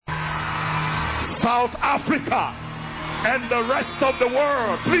South Africa, and the rest of the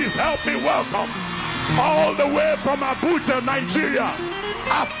world. Please help me welcome, all the way from Abuja, Nigeria,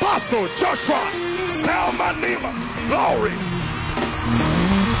 Apostle Joshua Selman Nima. Glory.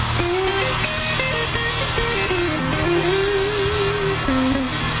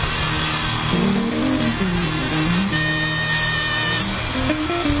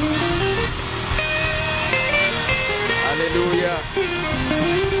 Hallelujah.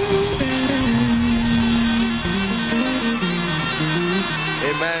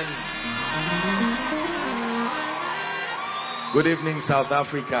 Amen. Good evening, South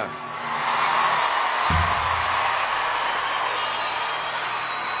Africa.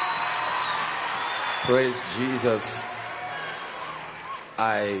 Praise Jesus.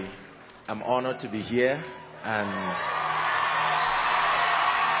 I am honored to be here, and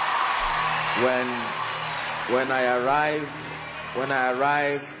when I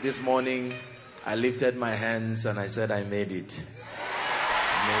arrived this morning, I lifted my hands and I said, I made it.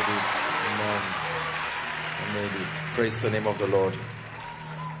 I made it. Amen. I made it. Praise the name of the Lord.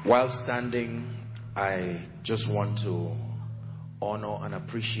 While standing, I just want to honor and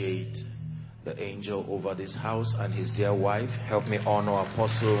appreciate the angel over this house and his dear wife. Help me honor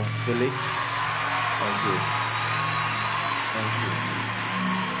Apostle Felix. Thank you. Thank you.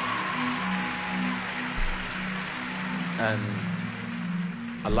 And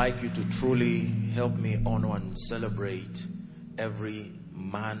I'd like you to truly help me honor and celebrate every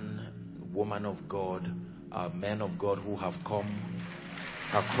man, woman of God, men of God who have come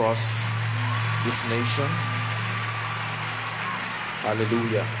across this nation.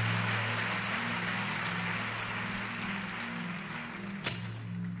 Hallelujah.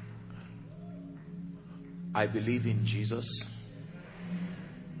 I believe in Jesus.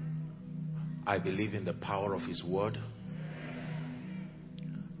 I believe in the power of his word.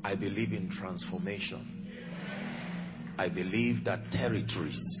 I believe in transformation. I believe that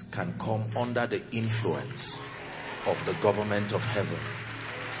territories can come under the influence of the government of heaven.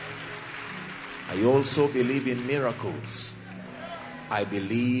 I also believe in miracles. I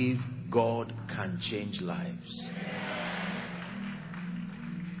believe God can change lives.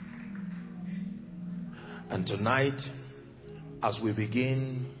 And tonight, as we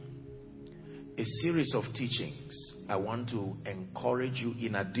begin a series of teachings, I want to encourage you,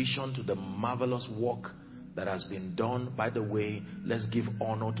 in addition to the marvelous work that has been done. By the way, let's give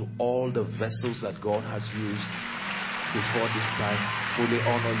honor to all the vessels that God has used before this time. Fully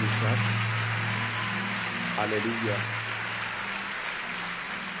honor you, sirs. Hallelujah.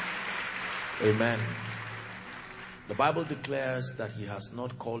 Amen. The Bible declares that he has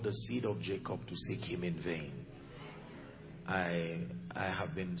not called the seed of Jacob to seek him in vain. I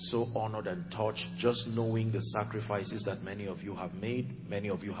have been so honored and touched just knowing the sacrifices that many of you have made. Many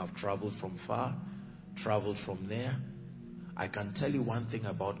of you have traveled from far, traveled from there. I can tell you one thing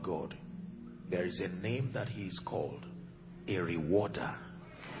about God. There is a name that he is called, a rewarder.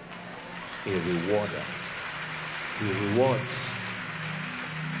 A rewarder. He rewards.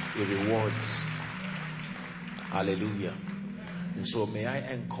 He rewards. Hallelujah. And so may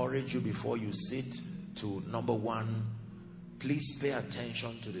I encourage you before you sit to, number one, please pay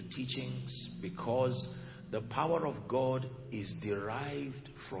attention to the teachings, because the power of God is derived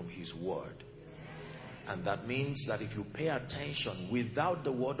from his word. And that means that if you pay attention, without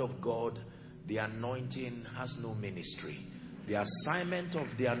the word of God, the anointing has no ministry. The assignment of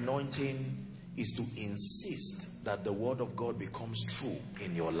the anointing is to insist that the word of God becomes true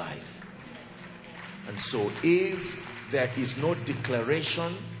in your life. And so if there is no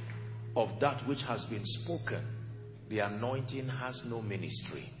declaration of that which has been spoken, the anointing has no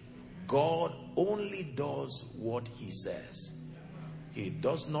ministry. God only does what he says. He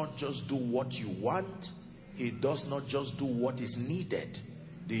does not just do what you want. He does not just do what is needed.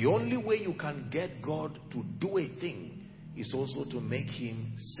 The only way you can get God to do a thing is also to make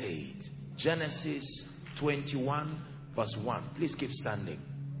him say it. Genesis 21 verse 1. Please keep standing.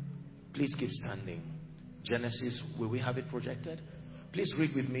 Please keep standing. Genesis, will we have it projected? Please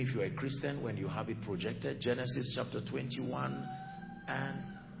read with me if you're a Christian when you have it projected. Genesis chapter 21 and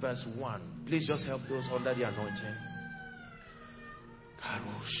verse 1. Please just help those under the anointing.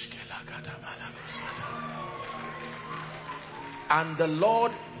 And the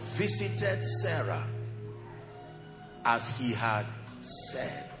Lord visited Sarah as he had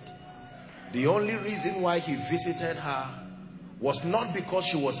said. The only reason why he visited her was not because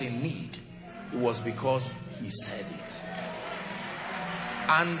she was in need. It was because he said it.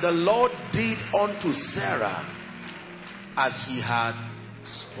 And the Lord did unto Sarah as he had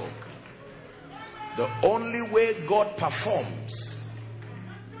spoken. The only way God performs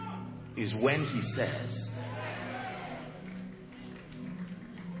is when he says,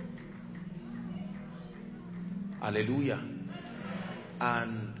 hallelujah.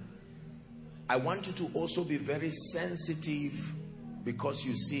 And I want you to also be very sensitive, because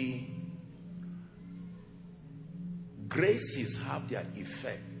you see, graces have their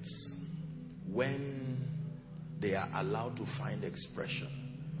effects when they are allowed to find expression.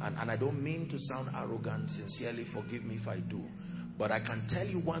 And I don't mean to sound arrogant. Sincerely, forgive me if I do. But I can tell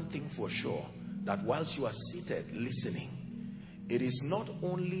you one thing for sure, that whilst you are seated listening, it is not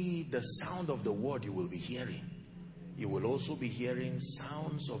only the sound of the word you will be hearing. You will also be hearing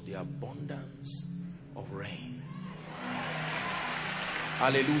sounds of the abundance of rain.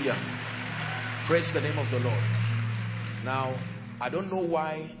 Hallelujah. Praise the name of the Lord. Now, I don't know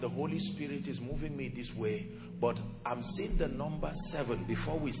why the Holy Spirit is moving me this way, but I'm seeing the number 7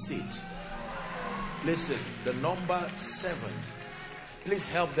 before we sit. Listen, the number 7. Please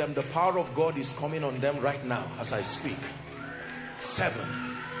help them. The power of God is coming on them right now as I speak.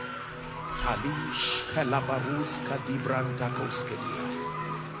 7. Halish Kalabarus Kadibrantakoskedia.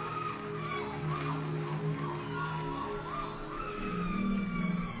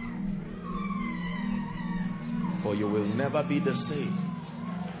 For you will never be the same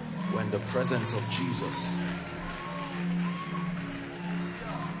when the presence of Jesus.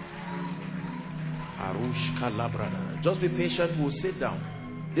 Harush Kalabrada. Just be patient, we'll sit down.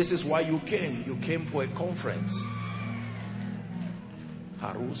 This is why you came. You came for a conference.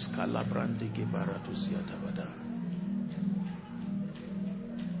 Harus Kalabrandi Gibaratusiatabada.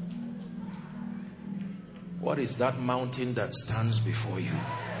 What is that mountain that stands before you?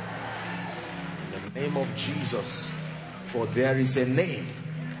 In the name of Jesus, for there is a name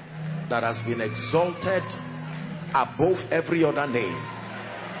that has been exalted above every other name.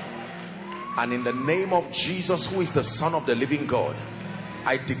 And in the name of Jesus, who is the Son of the living God,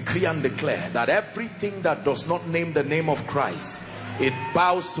 I decree and declare that everything that does not name the name of Christ, it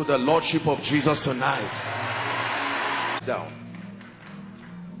bows to the Lordship of Jesus tonight. Down.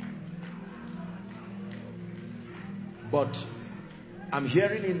 But I'm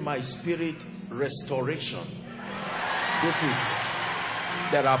hearing in my spirit restoration.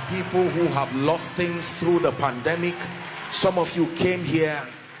 There are people who have lost things through the pandemic. Some of you came here.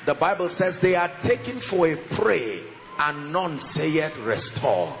 The Bible says they are taken for a prey, and none sayeth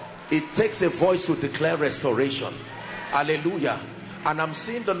restore. It takes a voice to declare restoration. Hallelujah. And I'm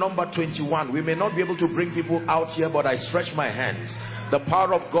seeing the number 21. We may not be able to bring people out here, but I stretch my hands. The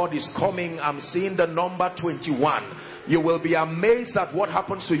power of God is coming. I'm seeing the number 21. You will be amazed at what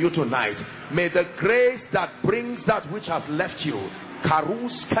happens to you tonight. May the grace that brings that which has left you,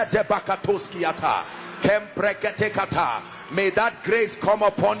 may that grace come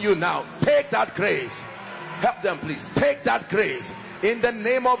upon you now. Take that grace. Help them, please. Take that grace. In the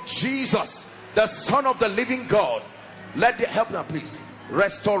name of Jesus, the Son of the living God. Let it help them, please.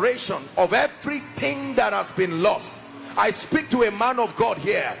 Restoration of everything that has been lost. I speak to a man of God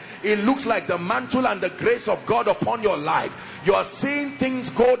here. It looks like the mantle and the grace of God upon your life. You are seeing things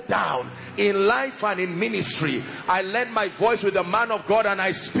go down in life and in ministry. I lend my voice with the man of God and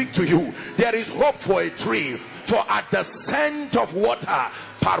I speak to you. There is hope for a tree. For at the scent of water,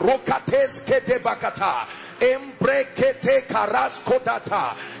 parokates kete bakata, embrekete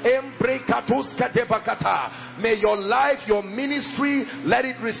karaskotata, embrekatus kete bakata. May your life, your ministry, let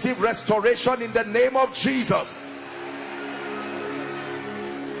it receive restoration in the name of Jesus.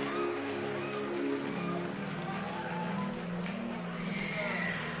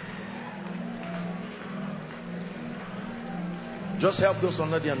 Just help those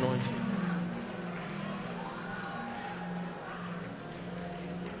under the anointing.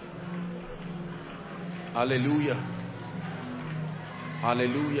 Hallelujah.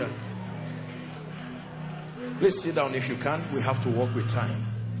 Hallelujah. Please sit down if you can. We have to walk with time.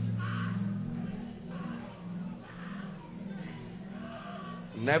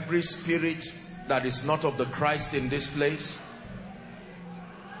 In every spirit that is not of the Christ in this place,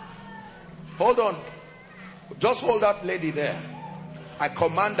 hold on. Just hold that lady there. I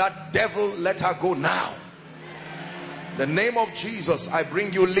command that devil, let her go now. In the name of Jesus, I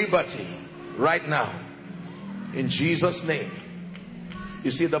bring you liberty right now. In Jesus' name.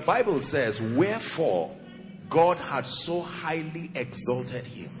 You see, the Bible says, wherefore God had so highly exalted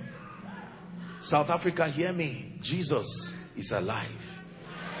him. South Africa, hear me. Jesus is alive.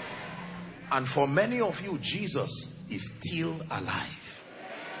 And for many of you, Jesus is still alive.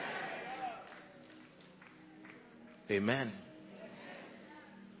 Amen.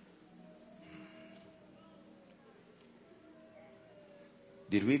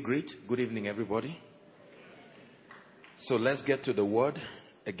 Did we greet? Good evening, everybody. So let's get to the word.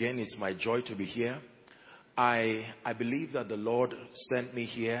 Again, it's my joy to be here. I believe that the Lord sent me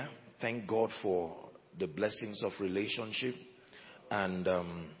here. Thank God for the blessings of relationship. And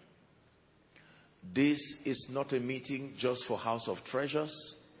this is not a meeting just for House of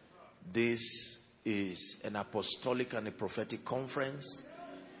Treasures. This is an apostolic and a prophetic conference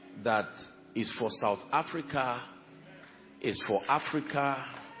that is for South Africa, is for Africa,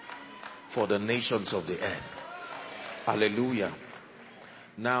 for the nations of the earth. Hallelujah.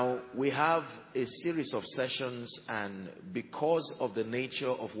 Now, we have a series of sessions, and because of the nature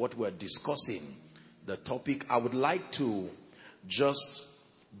of what we're discussing, the topic, I would like to just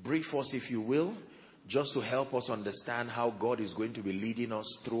brief us, if you will, just to help us understand how God is going to be leading us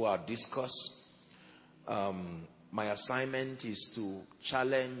through our discourse. My assignment is to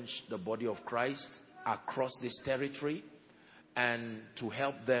challenge the body of Christ across this territory and to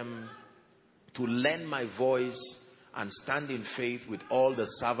help them to lend my voice and stand in faith with all the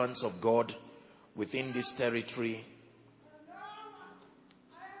servants of God within this territory,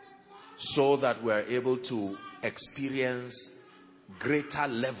 so that we are able to experience greater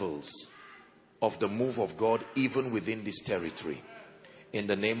levels of the move of God even within this territory, in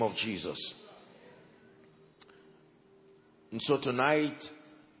the name of Jesus. And so tonight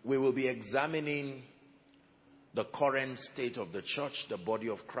we will be examining the current state of the church, the body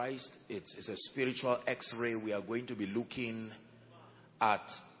of Christ. It's a spiritual x-ray. We are going to be looking at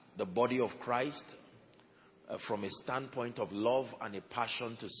the body of Christ from a standpoint of love and a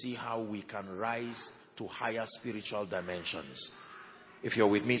passion to see how we can rise to higher spiritual dimensions. If you're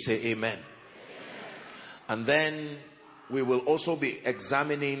with me, say amen. Amen. And then we will also be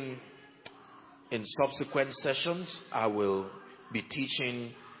examining in subsequent sessions. I will be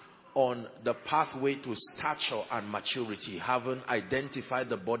teaching on the pathway to stature and maturity. Having identified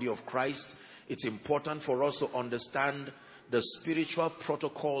the body of Christ, it's important for us to understand the spiritual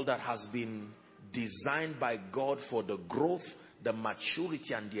protocol that has been designed by God for the growth, the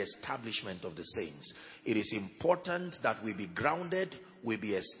maturity, and the establishment of the saints. It is important that we be grounded, we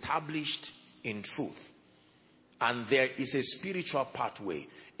be established in truth. And there is a spiritual pathway.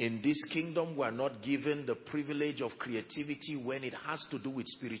 In this kingdom, we are not given the privilege of creativity when it has to do with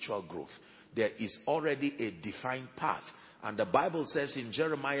spiritual growth. There is already a defined path. And the Bible says in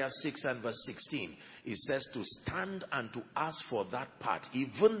Jeremiah 6 and verse 16, it says to stand and to ask for that path,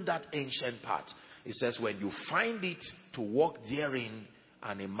 even that ancient path. It says when you find it, to walk therein,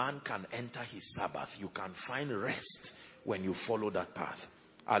 and a man can enter his Sabbath. You can find rest when you follow that path.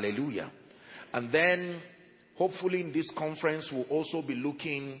 Hallelujah. And then hopefully in this conference we'll also be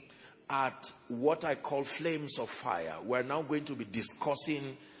looking at what I call flames of fire. We're now going to be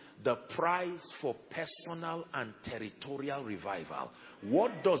discussing the price for personal and territorial revival.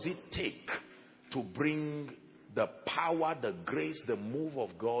 What does it take to bring the power, the grace, the move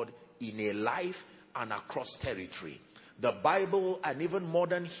of God in a life and across territory? The Bible and even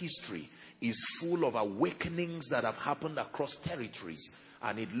modern history is full of awakenings that have happened across territories.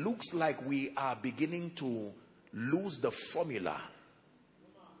 And it looks like we are beginning to lose the formula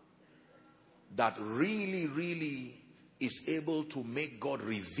that really is able to make God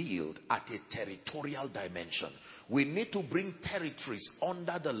revealed at a territorial dimension. We need to bring territories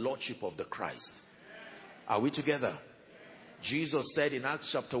under the lordship of the Christ. Are we together? Jesus said in Acts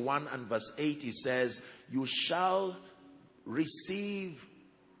chapter 1 and verse 8, he says, you shall receive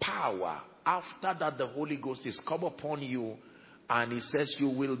power after that the Holy Ghost is come upon you. And he says, you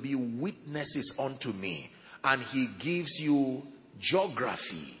will be witnesses unto me. And he gives you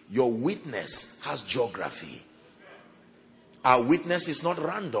geography. Your witness has geography. Our witness is not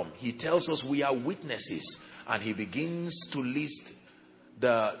random. He tells us we are witnesses. And he begins to list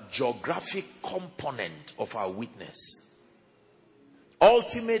the geographic component of our witness.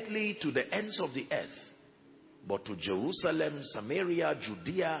 Ultimately to the ends of the earth. But to Jerusalem, Samaria,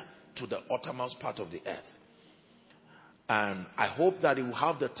 Judea, to the uttermost part of the earth. And I hope that you will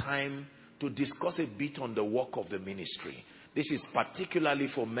have the time to discuss a bit on the work of the ministry. This is particularly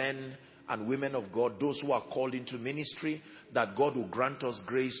for men and women of God, those who are called into ministry, that God will grant us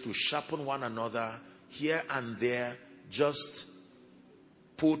grace to sharpen one another here and there, just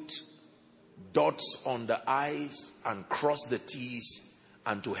put dots on the I's and cross the T's,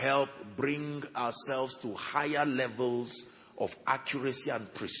 and to help bring ourselves to higher levels of accuracy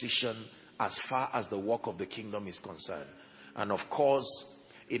and precision as far as the work of the kingdom is concerned. And of course,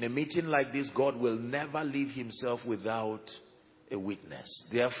 in a meeting like this, God will never leave himself without a witness.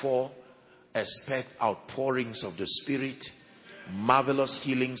 Therefore, expect outpourings of the Spirit, marvelous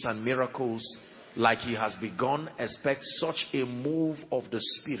healings and miracles like he has begun. Expect such a move of the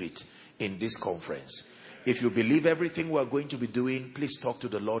Spirit in this conference. If you believe everything we're going to be doing, please talk to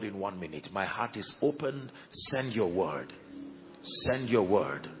the Lord in 1 minute. My heart is open. Send your word. Send your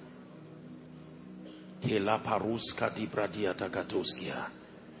word. Send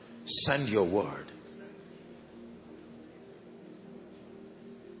your word.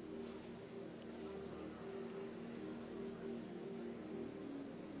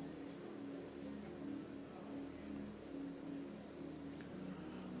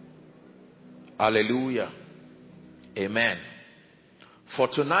 Hallelujah. Amen. For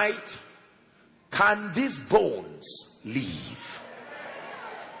tonight, can these bones live?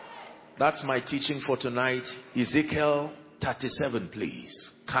 That's my teaching for tonight. Ezekiel 37,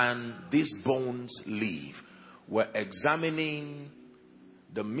 please. Can these bones live? We're examining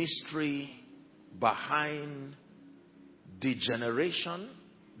the mystery behind degeneration,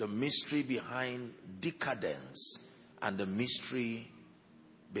 the mystery behind decadence, and the mystery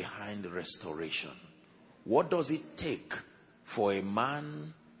behind restoration. What does it take for a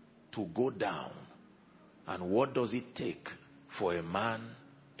man to go down, and what does it take for a man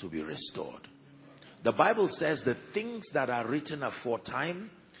to be restored? The Bible says the things that are written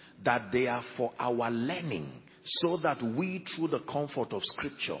aforetime, that they are for our learning, so that we through the comfort of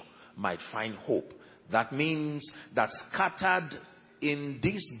Scripture might find hope. That means that scattered in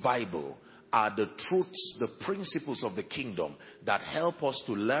this Bible are the truths, the principles of the kingdom that help us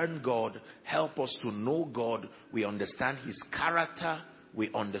to learn God, help us to know God. We understand his character,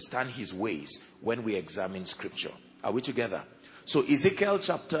 we understand his ways when we examine Scripture. Are we together? So Ezekiel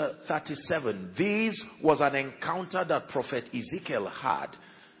chapter 37, this was an encounter that prophet Ezekiel had.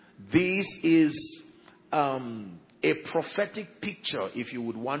 This is a prophetic picture, if you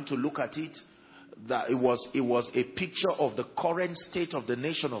would want to look at it. That it was a picture of the current state of the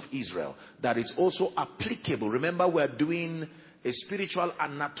nation of Israel that is also applicable. Remember, we're doing a spiritual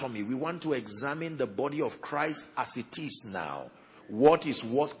anatomy. We want to examine the body of Christ as it is now. What is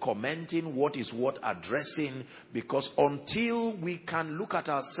worth commenting, what is worth addressing, because until we can look at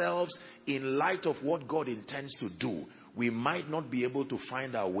ourselves in light of what God intends to do, we might not be able to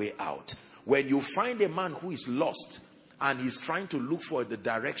find our way out. When you find a man who is lost and he's trying to look for the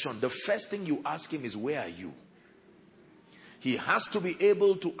direction, the first thing you ask him is, where are you? He has to be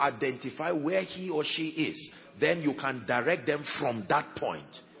able to identify where he or she is. Then you can direct them from that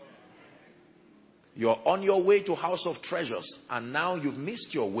point. You're on your way to House of Treasures and now you've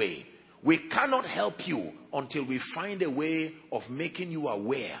missed your way. We cannot help you until we find a way of making you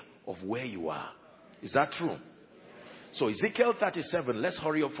aware of where you are. Is that true? So Ezekiel 37, let's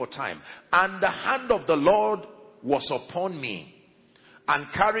hurry up for time. And the hand of the Lord was upon me,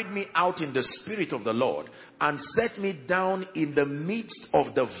 and carried me out in the spirit of the Lord, and set me down in the midst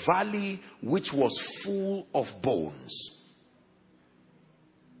of the valley which was full of bones.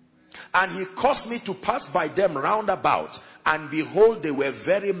 And he caused me to pass by them round about, and behold, they were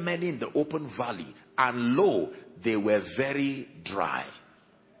very many in the open valley, and lo, they were very dry.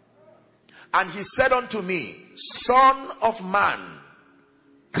 And he said unto me, Son of man,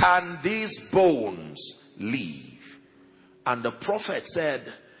 can these bones live? And the prophet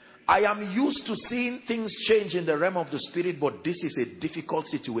said, I am used to seeing things change in the realm of the spirit, but this is a difficult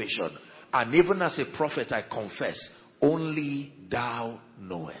situation. And even as a prophet, I confess, only thou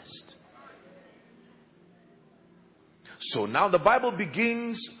knowest. So now the Bible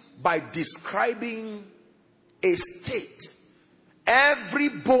begins by describing a state. Every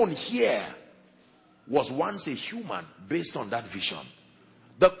bone here was once a human based on that vision.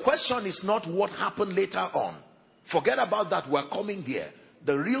 The question is not what happened later on. Forget about that, we're coming there.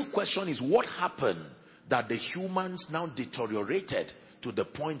 The real question is what happened that the humans now deteriorated to the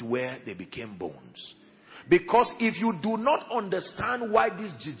point where they became bones. Because if you do not understand why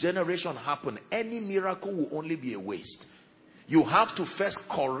this degeneration happened, any miracle will only be a waste. You have to first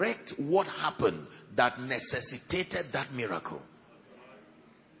correct what happened that necessitated that miracle.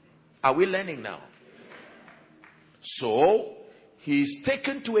 Are we learning now? So he is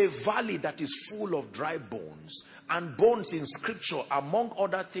taken to a valley that is full of dry bones. And bones in Scripture, among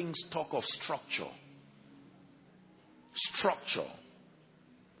other things, talk of structure. Structure.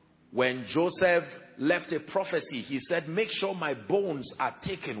 When Joseph left a prophecy, he said, make sure my bones are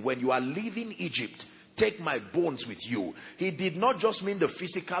taken. When you are leaving Egypt, take my bones with you. He did not just mean the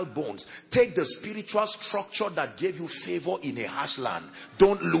physical bones. Take the spiritual structure that gave you favor in a harsh land.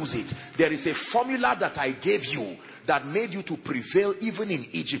 Don't lose it. There is a formula that I gave you that made you to prevail even in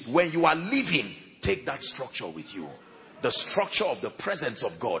Egypt. When you are leaving, take that structure with you. The structure of the presence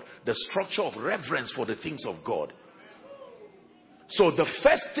of God. The structure of reverence for the things of God. So the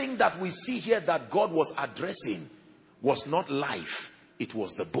first thing that we see here that God was addressing was not life. It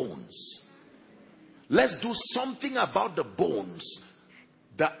was the bones. Let's do something about the bones.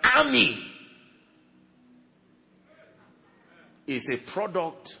 The army is a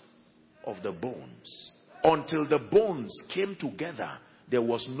product of the bones. Until the bones came together, there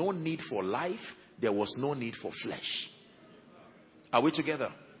was no need for life. There was no need for flesh. Are we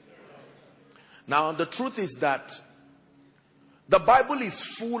together? Now, the truth is that the Bible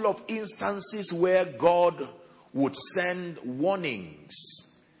is full of instances where God would send warnings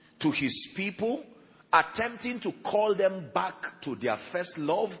to his people, attempting to call them back to their first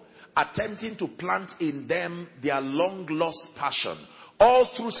love, attempting to plant in them their long lost passion. All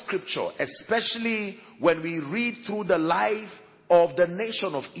through scripture, especially when we read through the life of the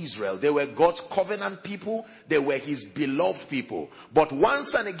nation of Israel. They were God's covenant people. They were his beloved people. But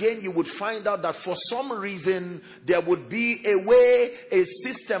once and again, you would find out that for some reason, there would be a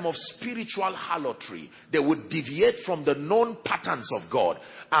system of spiritual harlotry. They would deviate from the known patterns of God.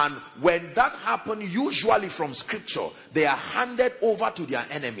 And when that happened, usually from scripture, they are handed over to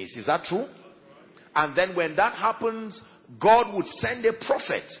their enemies. Is that true? And then when that happens, God would send a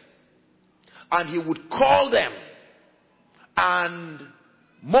prophet. And he would call them. And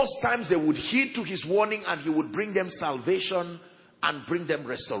most times they would heed to his warning, and he would bring them salvation and bring them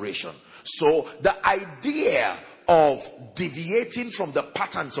restoration. So the idea of deviating from the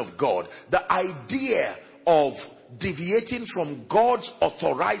patterns of God, the idea of deviating from God's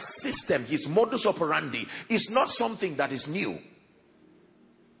authorized system, his modus operandi, is not something that is new.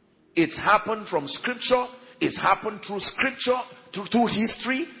 It's happened from scripture. It's happened through scripture, through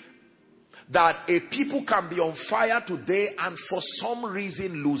history. That a people can be on fire today and for some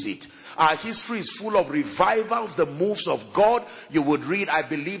reason lose it. Our history is full of revivals, the moves of God. You would read, I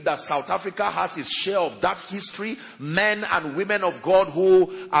believe that South Africa has its share of that history. Men and women of God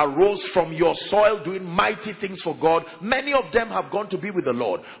who arose from your soil doing mighty things for God. Many of them have gone to be with the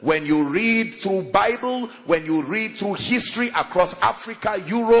Lord. When you read through Bible, when you read through history across Africa,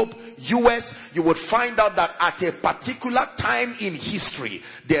 Europe, US, you would find out that at a particular time in history,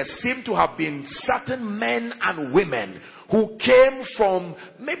 there seem to have been certain men and women who came from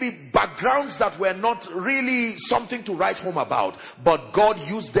maybe backgrounds that were not really something to write home about, but God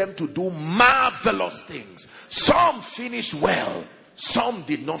used them to do marvelous things. Some finished well, some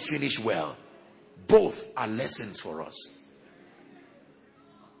did not finish well. Both are lessons for us.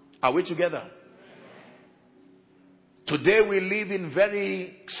 Are we together? Today we live in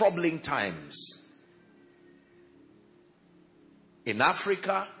very troubling times. In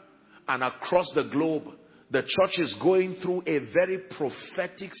Africa and across the globe, the church is going through a very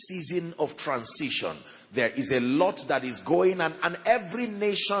prophetic season of transition. There is a lot that is going on, and every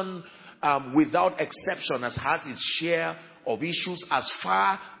nation without exception has had its share of issues as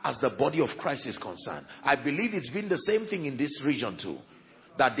far as the body of Christ is concerned. I believe it's been the same thing in this region too.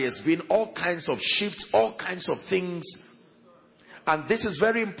 That there's been all kinds of shifts, all kinds of things. And this is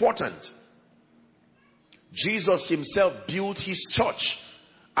very important. Jesus himself built his church.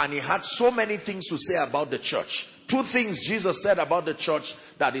 And he had so many things to say about the church. Two things Jesus said about the church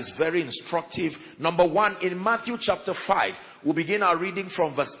that is very instructive. Number one, in Matthew chapter 5, we'll begin our reading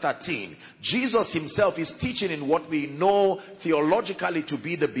from verse 13. Jesus himself is teaching in what we know theologically to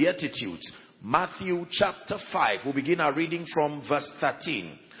be the Beatitudes. Matthew chapter 5, we'll begin our reading from verse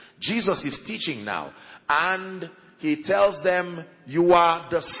 13. Jesus is teaching now. And he tells them, you are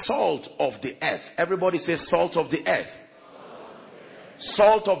the salt of the earth. Everybody say salt of the earth.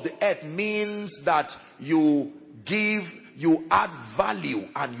 Salt of the earth means that you add value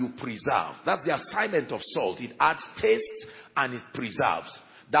and you preserve. That's the assignment of salt. It adds taste and it preserves.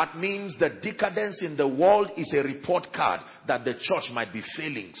 That means the decadence in the world is a report card that the church might be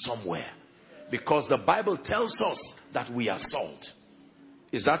failing somewhere. Because the Bible tells us that we are salt.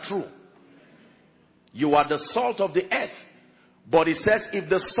 Is that true? You are the salt of the earth. But it says, if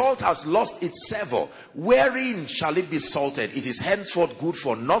the salt has lost its savor, wherein shall it be salted? It is henceforth good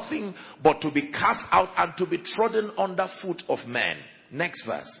for nothing, but to be cast out and to be trodden under foot of men. Next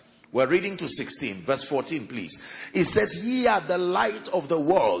verse. We're reading to 16. Verse 14, please. It says, ye are the light of the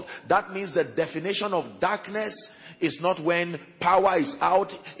world. That means the definition of darkness is not when power is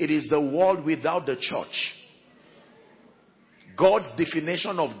out. It is the world without the church. God's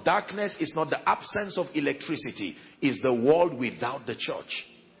definition of darkness is not the absence of electricity. It's the world without the church.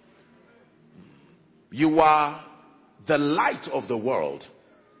 You are the light of the world.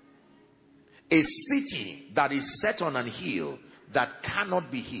 A city that is set on an hill that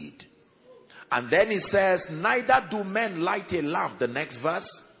cannot be hid. And then it says, neither do men light a lamp, the next verse,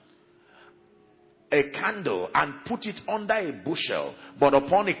 a candle, and put it under a bushel, but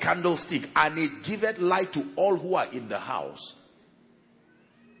upon a candlestick, and it giveth light to all who are in the house.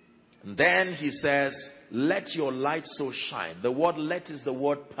 And then he says, let your light so shine. The word let is the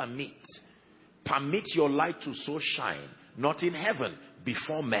word permit. Permit your light to so shine, not in heaven,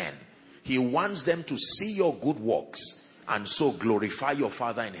 before men. He wants them to see your good works and so glorify your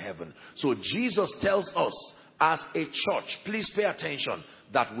Father in heaven. So Jesus tells us as a church, please pay attention,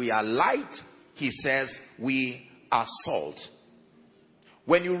 that we are light. He says we are salt.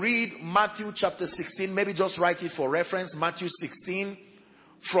 When you read Matthew chapter 16, maybe just write it for reference. Matthew 16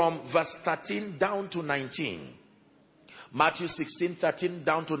 from verse 13 down to 19. Matthew 16, 13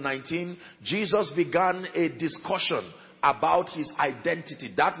 down to 19. Jesus began a discussion about his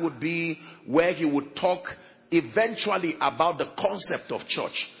identity. That would be where he would talk eventually about the concept of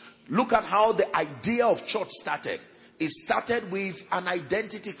church. Look at how the idea of church started. It started with an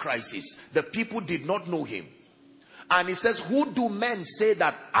identity crisis. The people did not know him. And he says, who do men say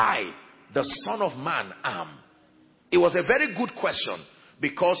that I, the Son of Man, am? It was a very good question,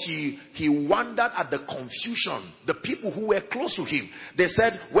 because he wondered at the confusion. The people who were close to him, they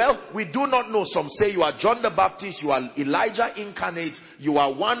said, well, we do not know. Some say you are John the Baptist, you are Elijah incarnate, you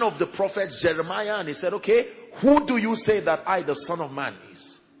are one of the prophets, Jeremiah. And he said, okay, who do you say that I, the Son of Man,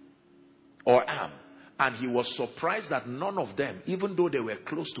 is or am? And he was surprised that none of them, even though they were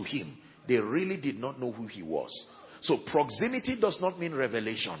close to him, they really did not know who he was. So proximity does not mean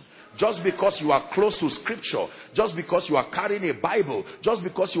revelation. Just because you are close to scripture, just because you are carrying a Bible, just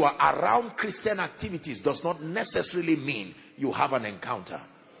because you are around Christian activities does not necessarily mean you have an encounter.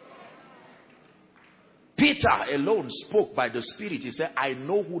 Peter alone spoke by the Spirit. He said, I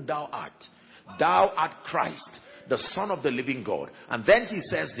know who thou art. Thou art Christ, the Son of the living God. And then he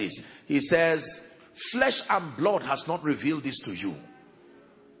says this. He says, flesh and blood has not revealed this to you.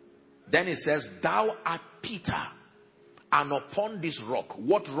 Then he says, thou art Peter. And upon this rock,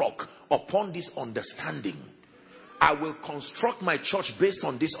 what rock? Upon this understanding, I will construct my church based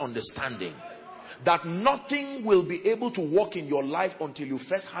on this understanding. That nothing will be able to work in your life until you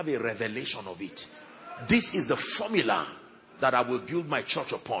first have a revelation of it. This is the formula that I will build my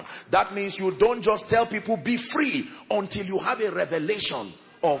church upon. That means you don't just tell people be free until you have a revelation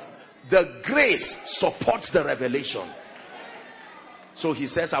of the grace supports the revelation. So he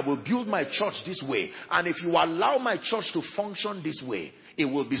says, I will build my church this way. And if you allow my church to function this way, it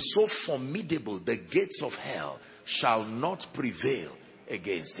will be so formidable, the gates of hell shall not prevail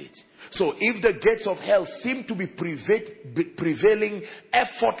against it. So if the gates of hell seem to be prevailing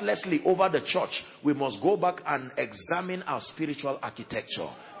effortlessly over the church, we must go back and examine our spiritual architecture.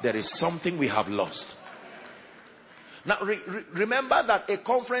 There is something we have lost. Now, remember that a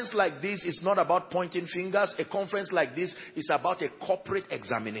conference like this is not about pointing fingers. A conference like this is about a corporate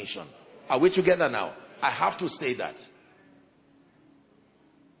examination. Are we together now? I have to say that.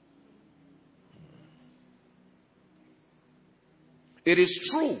 It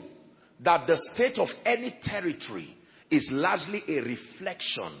is true that the state of any territory is largely a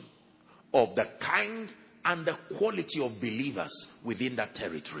reflection of the kind and the quality of believers within that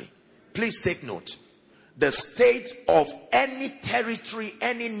territory. Please take note. The state of any territory,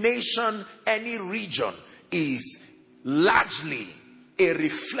 any nation, any region is largely a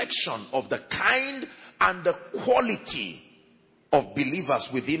reflection of the kind and the quality of believers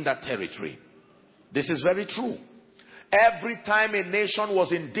within that territory. This is very true. Every time a nation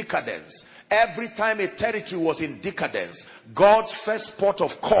was in decadence, every time a territory was in decadence, God's first port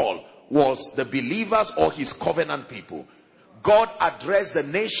of call was the believers or his covenant people. God addressed the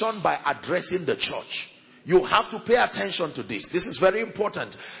nation by addressing the church. You have to pay attention to this. This is very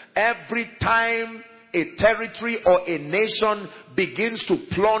important. Every time a territory or a nation begins to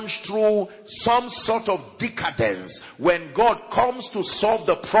plunge through some sort of decadence, when God comes to solve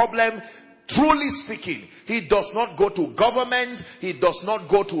the problem, truly speaking, he does not go to government, he does not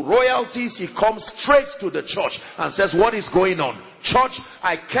go to royalties, he comes straight to the church and says, what is going on? Church,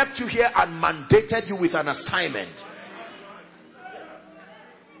 I kept you here and mandated you with an assignment.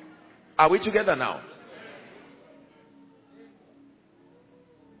 Are we together now?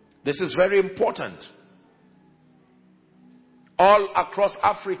 This is very important. All across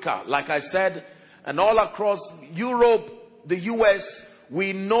Africa, like I said, and all across Europe, the US,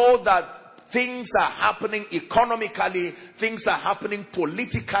 we know that things are happening economically, things are happening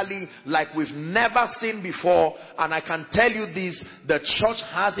politically like we've never seen before. And I can tell you this, the church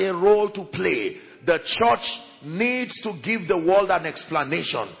has a role to play. The church needs to give the world an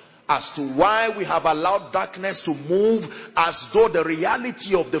explanation as to why we have allowed darkness to move as though the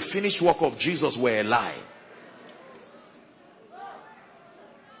reality of the finished work of Jesus were a lie.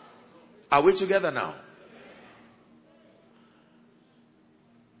 Are we together now?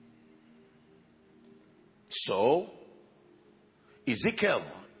 So, Ezekiel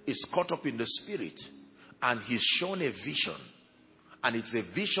is caught up in the spirit and he's shown a vision. And it's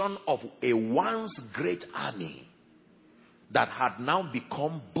a vision of a once great army that had now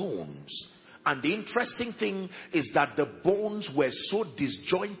become bones. And the interesting thing is that the bones were so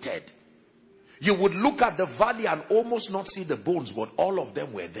disjointed. You would look at the valley and almost not see the bones, but all of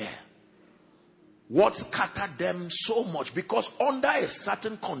them were there. What scattered them so much? Because under a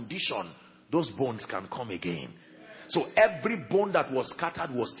certain condition, those bones can come again. So every bone that was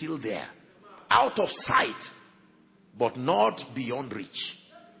scattered was still there. Out of sight, but not beyond reach.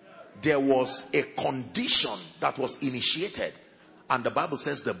 There was a condition that was initiated. And the Bible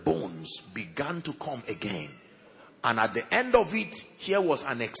says the bones began to come again. And at the end of it, here was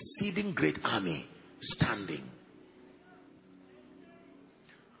an exceeding great army standing.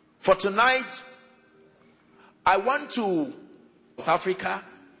 For tonight, I want to South Africa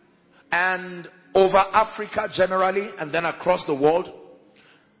and over Africa generally, and then across the world.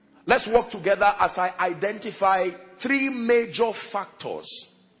 Let's work together as I identify 3 major factors.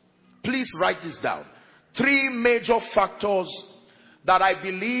 Please write this down. 3 major factors that I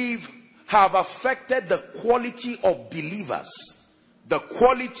believe have affected the quality of believers, the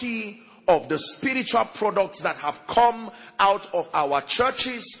quality of the spiritual products that have come out of our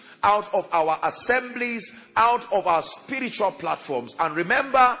churches, out of our assemblies, out of our spiritual platforms. And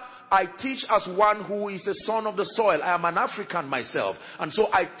remember, I teach as one who is a son of the soil. I am an African myself. And so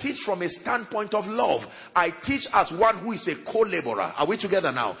I teach from a standpoint of love. I teach as one who is a co-laborer. Are we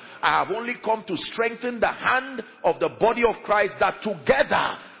together now? I have only come to strengthen the hand of the body of Christ, that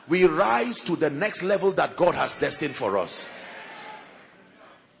together we rise to the next level that God has destined for us.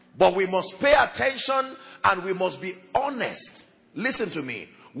 But we must pay attention and we must be honest. Listen to me.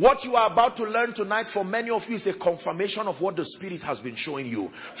 What you are about to learn tonight, for many of you, is a confirmation of what the Spirit has been showing you.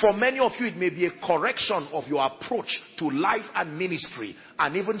 For many of you, it may be a correction of your approach to life and ministry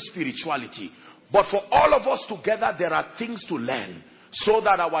and even spirituality. But for all of us together, there are things to learn, so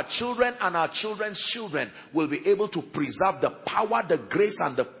that our children and our children's children will be able to preserve the power, the grace,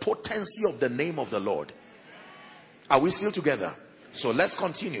 and the potency of the name of the Lord. Are we still together? So let's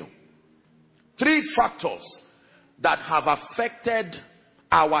continue. 3 factors that have affected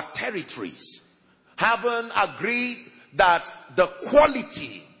our territories. Having agreed that the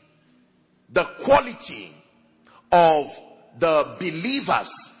quality of the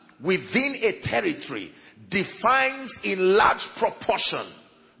believers within a territory defines in large proportion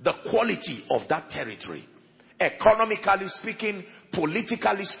the quality of that territory, economically speaking,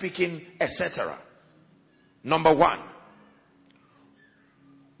 politically speaking, etc. Number 1,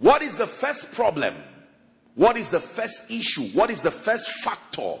 what is the first problem? What is the first issue? What is the first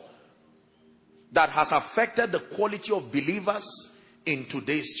factor that has affected the quality of believers in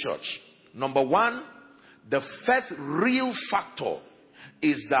today's church? Number 1, the first real factor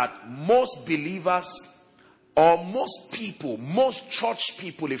is that most believers, or most people, most church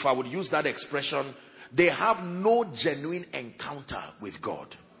people, if I would use that expression, they have no genuine encounter with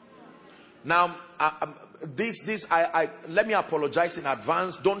God. Now, let me apologize in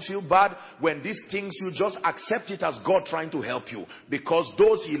advance. Don't feel bad when these things, you just accept it as God trying to help you. Because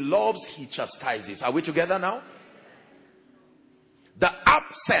those he loves, he chastises. Are we together now? The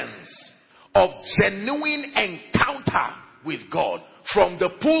absence of genuine encounter with God from the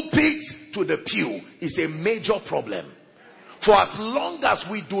pulpit to the pew is a major problem. For as long as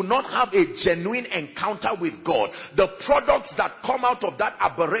we do not have a genuine encounter with God, the products that come out of that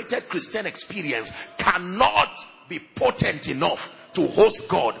aberrated Christian experience cannot be potent enough to host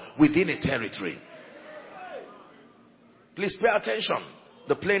God within a territory. Please pay attention.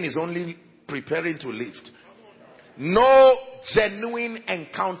 The plane is only preparing to lift. No genuine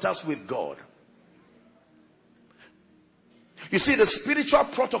encounters with God. You see, the spiritual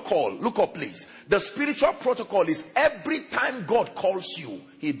protocol, look up please. The spiritual protocol is every time God calls you,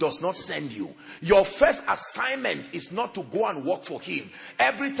 he does not send you. Your first assignment is not to go and work for him.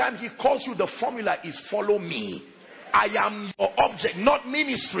 Every time he calls you, the formula is follow me. I am your object, not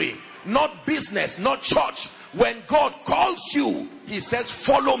ministry, not business, not church. When God calls you, he says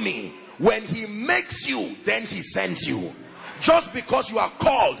follow me. When he makes you, then he sends you. Just because you are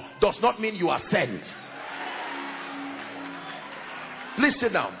called does not mean you are sent. Please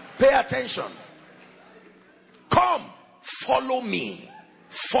sit down. Pay attention. Come, follow me.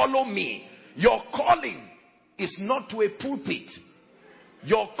 Follow me. Your calling is not to a pulpit.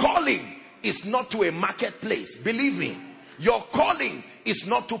 Your calling is not to a marketplace. Believe me. Your calling is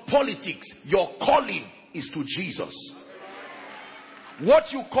not to politics. Your calling is to Jesus.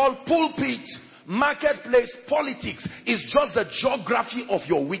 What you call pulpit, marketplace, politics is just the geography of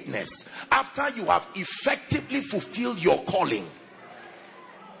your witness after you have effectively fulfilled your calling.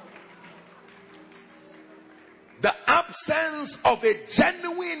 absence of a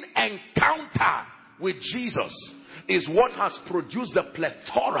genuine encounter with Jesus is what has produced the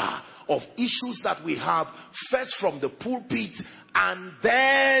plethora of issues that we have, first from the pulpit and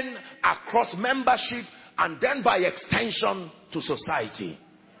then across membership and then by extension to society.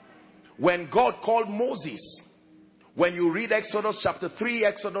 When God called Moses, when you read Exodus chapter 3,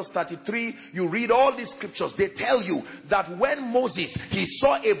 Exodus 33, you read all these scriptures, they tell you that when Moses, he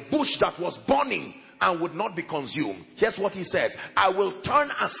saw a bush that was burning and would not be consumed. Here's what he says: I will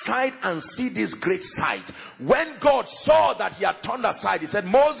turn aside and see this great sight. When God saw that he had turned aside, he said,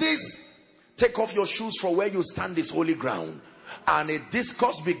 Moses, take off your shoes, for where you stand is holy ground. And a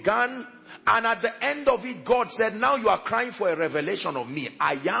discourse began, and at the end of it, God said, now you are crying for a revelation of me.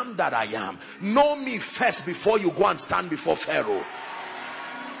 I am that I am. Know me first before you go and stand before Pharaoh.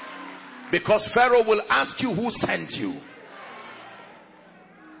 Because Pharaoh will ask you who sent you.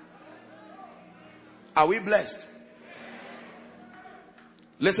 Are we blessed?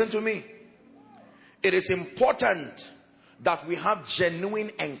 Listen to me. It is important that we have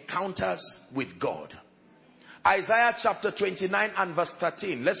genuine encounters with God. Isaiah chapter 29 and verse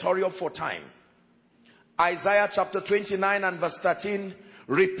 13. Let's hurry up for time. Isaiah chapter 29 and verse 13.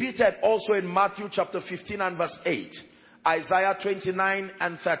 Repeated also in Matthew chapter 15 and verse 8. Isaiah 29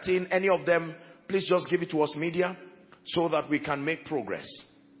 and 13. Any of them, please just give it to us, media, so that we can make progress.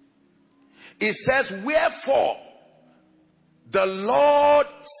 It says, wherefore the Lord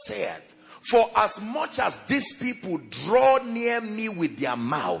saith, for as much as these people draw near me with their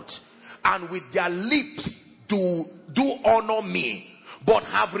mouth and with their lips do honor me, but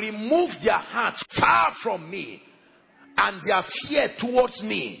have removed their hearts far from me, and their fear towards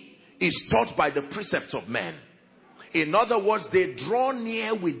me is taught by the precepts of men. In other words, they draw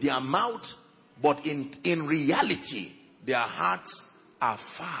near with their mouth, but in reality, their hearts are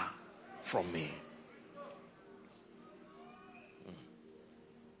far from me.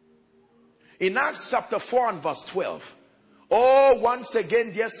 In Acts chapter 4 and verse 12, oh, once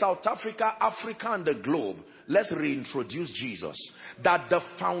again, dear South Africa, Africa and the globe, let's reintroduce Jesus. That the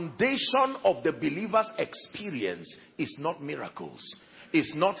foundation of the believer's experience is not miracles,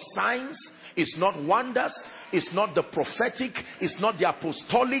 it's not signs, it's not wonders, it's not the prophetic, it's not the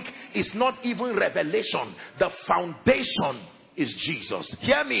apostolic, it's not even revelation. The foundation is Jesus.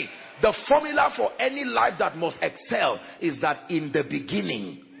 Hear me. The formula for any life that must excel is that in the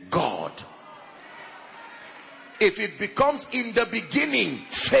beginning, God. If it becomes in the beginning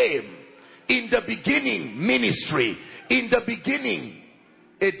fame, in the beginning ministry, in the beginning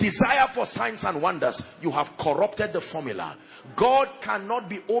a desire for signs and wonders, you have corrupted the formula. God cannot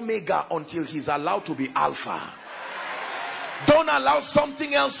be Omega until he's allowed to be Alpha. Don't allow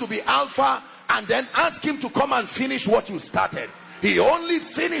something else to be Alpha and then ask him to come and finish what you started. He only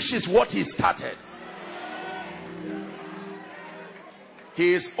finishes what he started.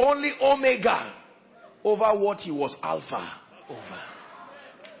 He is only Omega over what he was Alpha over.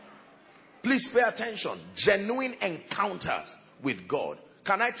 Please pay attention. Genuine encounters with God.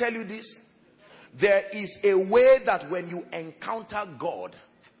 Can I tell you this? There is a way that when you encounter God,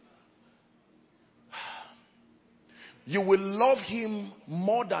 you will love him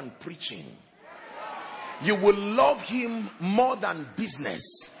more than preaching. You will love him more than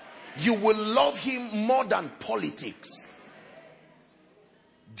business. You will love him more than politics.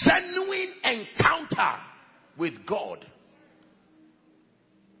 Genuine encounter with God.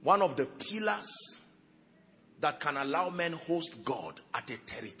 One of the pillars that can allow men host God at a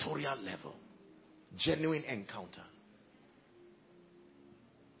territorial level. Genuine encounter.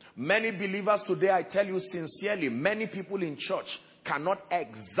 Many believers today, I tell you sincerely, many people in church cannot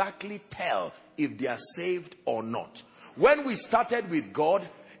exactly tell if they are saved or not. When we started with God,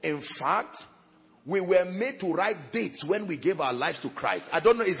 in fact, we were made to write dates when we gave our lives to Christ. I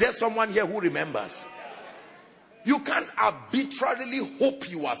don't know, is there someone here who remembers? You can't arbitrarily hope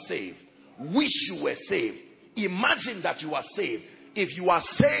you are saved, wish you were saved, imagine that you are saved. If you are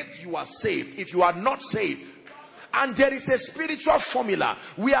saved, you are saved. If you are not saved, and there is a spiritual formula.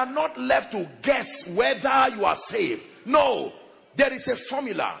 We are not left to guess whether you are saved. No, there is a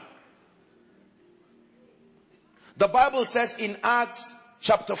formula. The Bible says in Acts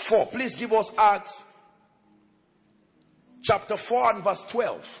chapter 4, please give us Acts chapter 4 and verse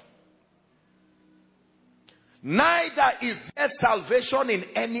 12. Neither is there salvation in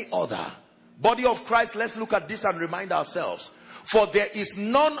any other. Body of Christ, let's look at this and remind ourselves. For there is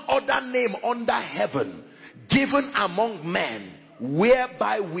none other name under heaven given among men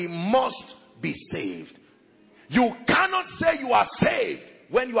whereby we must be saved. You cannot say you are saved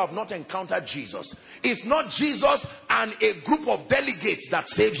when you have not encountered Jesus. It's not Jesus and a group of delegates that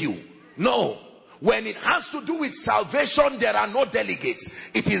save you. No. When it has to do with salvation, there are no delegates.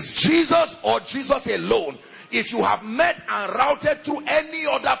 It is Jesus or Jesus alone. If you have met and routed through any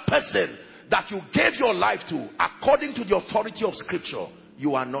other person that you gave your life to, according to the authority of Scripture,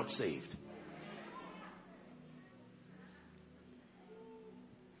 you are not saved.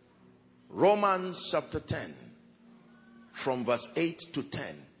 Romans chapter 10, from verse 8 to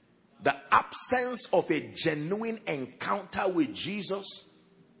 10. The absence of a genuine encounter with Jesus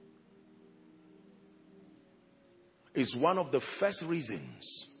is one of the first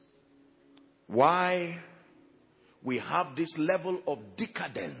reasons why we have this level of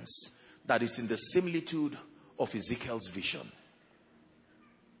decadence that is in the similitude of Ezekiel's vision.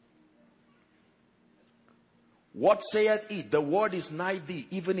 What saith he? The word is nigh thee,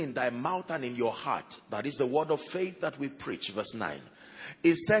 even in thy mouth and in your heart. That is the word of faith that we preach. Verse 9.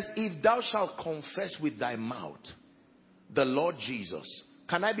 It says, if thou shalt confess with thy mouth the Lord Jesus.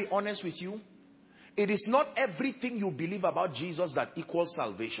 Can I be honest with you? It is not everything you believe about Jesus that equals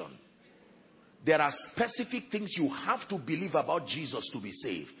salvation. There are specific things you have to believe about Jesus to be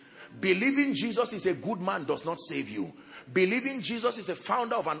saved. Believing Jesus is a good man does not save you. Believing Jesus is a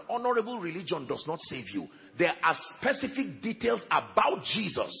founder of an honorable religion does not save you. There are specific details about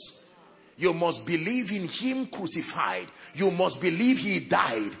Jesus. You must believe in him crucified. You must believe he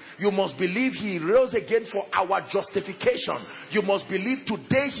died. You must believe he rose again for our justification. You must believe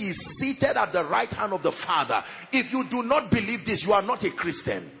today he is seated at the right hand of the Father. If you do not believe this, you are not a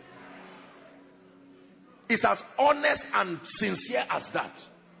Christian. It's as honest and sincere as that.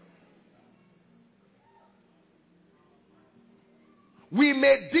 We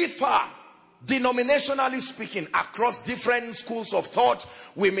may differ, denominationally speaking, across different schools of thought.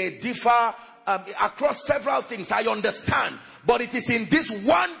 We may differ across several things, I understand. But it is in this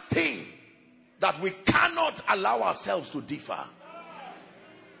one thing that we cannot allow ourselves to differ.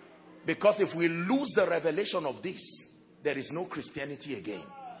 Because if we lose the revelation of this, there is no Christianity again.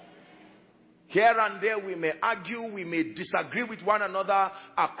 Here and there we may argue, we may disagree with one another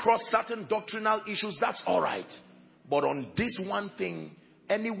across certain doctrinal issues. That's all right. But on this one thing,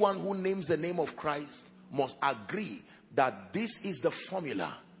 anyone who names the name of Christ must agree that this is the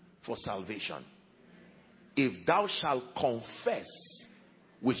formula for salvation. If thou shalt confess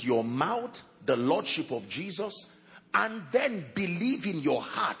with your mouth the lordship of Jesus, and then believe in your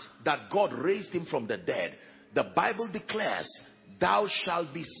heart that God raised him from the dead, the Bible declares, thou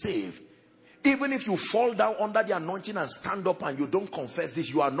shalt be saved. Even if you fall down under the anointing and stand up and you don't confess this,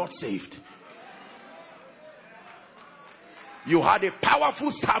 you are not saved. You had a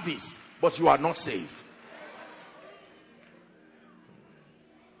powerful service, but you are not saved.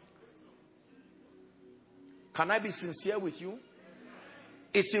 Can I be sincere with you?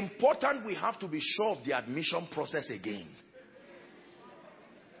 It's important we have to be sure of the admission process again.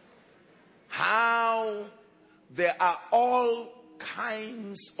 How there are all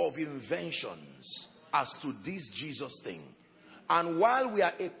kinds of inventions as to this Jesus thing. And while we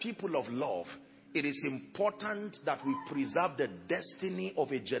are a people of love, it is important that we preserve the destiny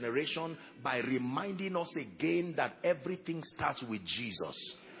of a generation by reminding us again that everything starts with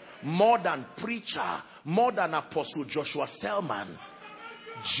Jesus. More than preacher, more than Apostle Joshua Selman.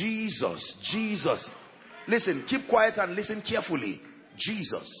 Jesus, Jesus. Listen, keep quiet and listen carefully.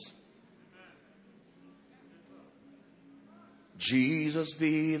 Jesus. Jesus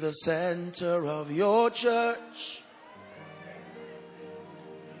be the center of your church.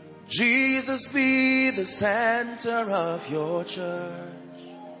 Jesus be the center of your church.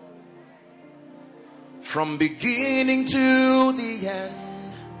 From beginning to the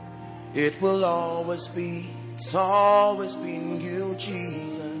end, it will always be, it's always been you,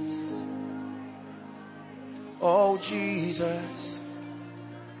 Jesus. Oh, Jesus.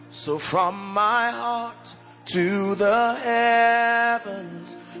 So from my heart to the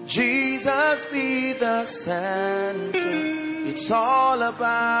heavens, Jesus be the center. It's all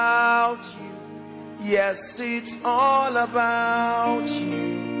about you. Yes, it's all about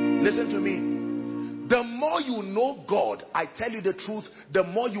you. Listen to me. The more you know God, I tell you the truth, the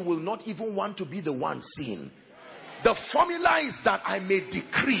more you will not even want to be the one seen. The formula is that I may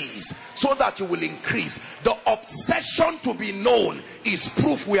decrease so that you will increase. The obsession to be known is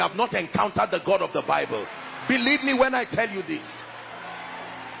proof we have not encountered the God of the Bible. Believe me when I tell you this.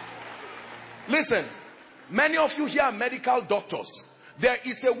 Listen, many of you here are medical doctors. There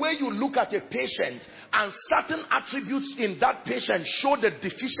is a way you look at a patient and certain attributes in that patient show the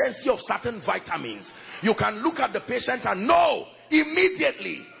deficiency of certain vitamins. You can look at the patient and know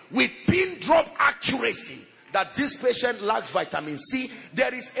immediately with pin drop accuracy that this patient lacks vitamin C.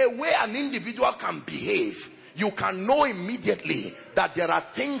 There is a way an individual can behave. you can know immediately that there are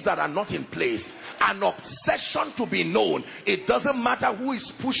things that are not in place. An obsession to be known. It doesn't matter who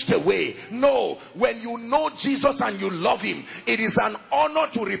is pushed away. No, when you know Jesus and you love him, it is an honor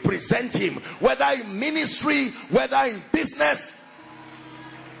to represent him, whether in ministry, whether in business.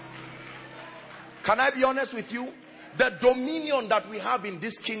 Can I be honest with you? The dominion that we have in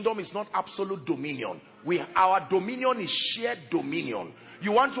this kingdom is not absolute dominion. Our dominion is shared dominion.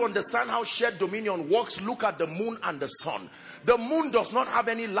 You want to understand how shared dominion works? Look at the moon and the sun. The moon does not have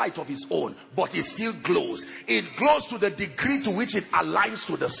any light of its own, but it still glows. It glows to the degree to which it aligns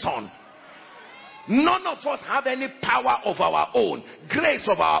to the sun. None of us have any power of our own, grace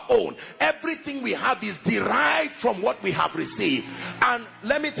of our own. Everything we have is derived from what we have received. And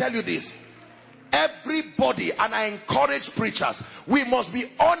let me tell you this. Everybody, and I encourage preachers, we must be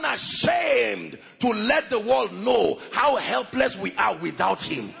unashamed to let the world know how helpless we are without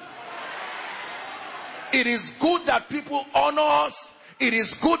him. It is good that people honor us. It is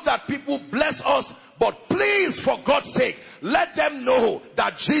good that people bless us. But please, for God's sake, let them know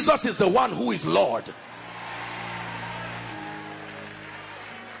that Jesus is the one who is Lord.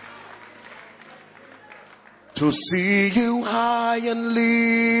 To see you high and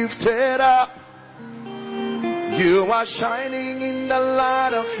lifted up, you are shining in the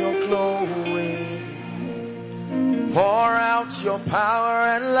light of your glory. Pour out your power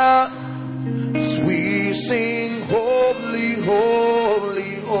and love as we sing holy,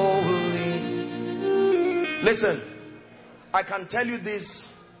 holy, holy. Listen, I can tell you this.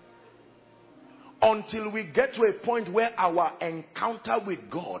 Until we get to a point where our encounter with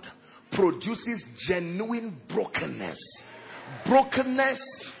God produces genuine brokenness. Brokenness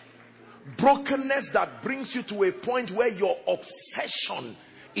that brings you to a point where your obsession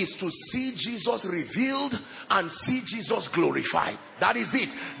is to see Jesus revealed and see Jesus glorified. That is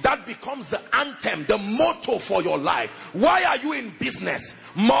it. That becomes the anthem, the motto for your life. Why are you in business?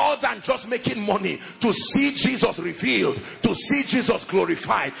 More than just making money. To see Jesus revealed, to see Jesus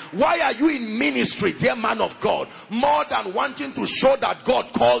glorified. Why are you in ministry, dear man of God? More than wanting to show that God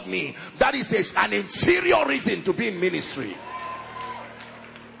called me. That is an inferior reason to be in ministry.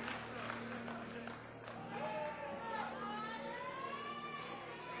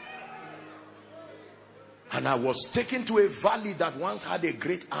 And I was taken to a valley that once had a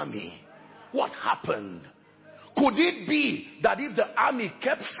great army. What happened? Could it be that if the army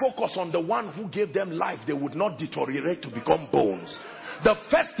kept focus on the one who gave them life, they would not deteriorate to become bones? The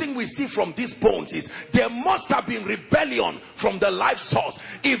first thing we see from these bones is there must have been rebellion from the life source.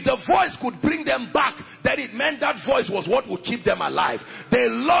 If the voice could bring them back, then it meant that voice was what would keep them alive. They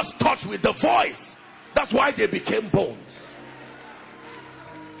lost touch with the voice. That's why they became bones.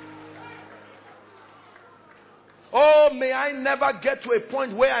 Oh, may I never get to a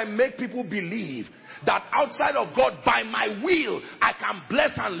point where I make people believe that outside of God, by my will, I can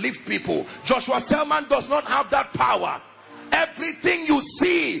bless and lift people. Joshua Selman does not have that power. Everything you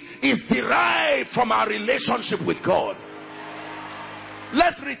see is derived from our relationship with God.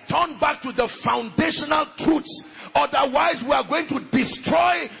 Let's return back to the foundational truths. Otherwise, we are going to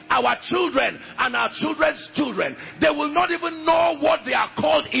destroy our children and our children's children. They will not even know what they are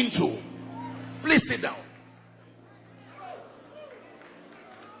called into. Please sit down.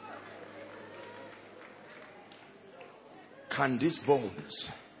 Can these bones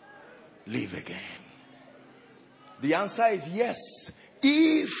live again? The answer is yes,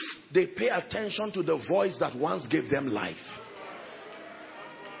 if they pay attention to the voice that once gave them life.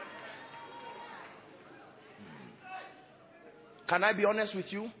 Can I be honest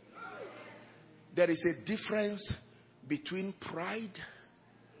with you? There is a difference between pride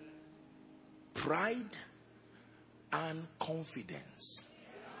and confidence.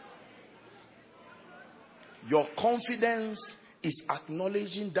 Your confidence is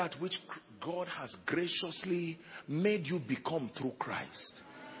acknowledging that which God has graciously made you become through Christ.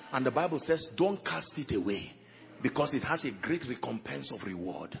 And the Bible says, don't cast it away, because it has a great recompense of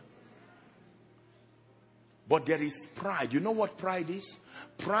reward. But there is pride. You know what pride is?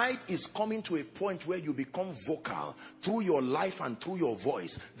 Pride is coming to a point where you become vocal through your life and through your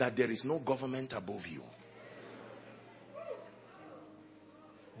voice that there is no government above you.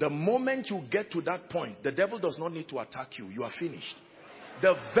 The moment you get to that point, the devil does not need to attack you. You are finished.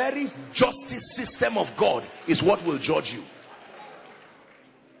 The very justice system of God is what will judge you.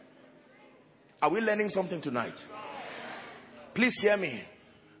 Are we learning something tonight? Please hear me.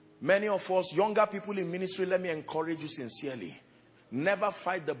 Many of us, younger people in ministry, let me encourage you sincerely. Never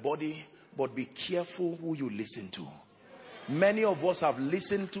fight the body, but be careful who you listen to. Many of us have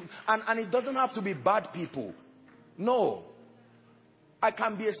listened to, and it doesn't have to be bad people. No. I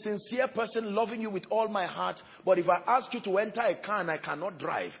can be a sincere person loving you with all my heart, but if I ask you to enter a car and I cannot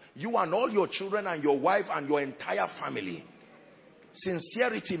drive, you and all your children and your wife and your entire family,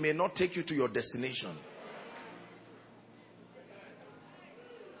 sincerity may not take you to your destination.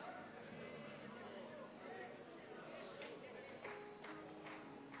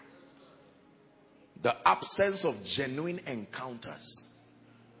 The absence of genuine encounters.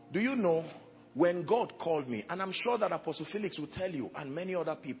 Do you know, when God called me, and I'm sure that Apostle Felix will tell you, and many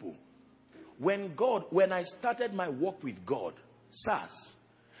other people, when I started my walk with God, sirs,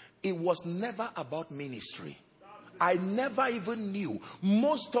 it was never about ministry. I never even knew.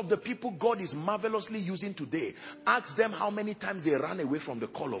 Most of the people God is marvelously using today, ask them how many times they ran away from the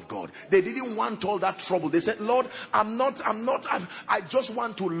call of God. They didn't want all that trouble. They said, Lord, I just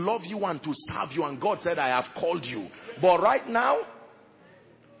want to love you and to serve you. And God said, I have called you. But right now,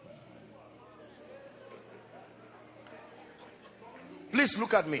 please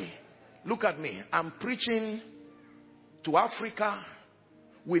look at me. Look at me. I'm preaching to Africa.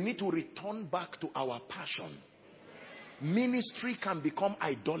 We need to return back to our passion. Ministry can become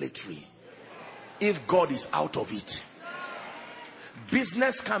idolatry if God is out of it.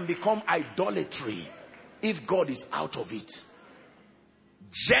 Business can become idolatry if God is out of it.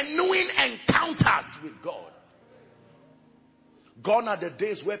 Genuine encounters with God. Gone are the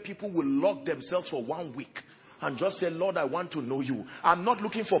days where people will lock themselves for 1 week and just say, Lord, I want to know you. I'm not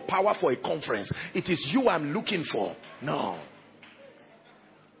looking for power for a conference. It is you I'm looking for. No.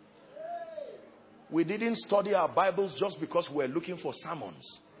 We didn't study our Bibles just because we're looking for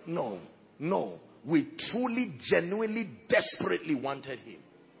sermons. No. No. We truly, genuinely, desperately wanted him.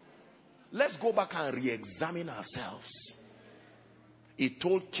 Let's go back and re-examine ourselves. He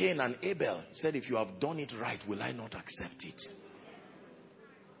told Cain and Abel, he said, if you have done it right, will I not accept it?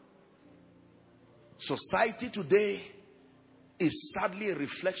 Society today is sadly a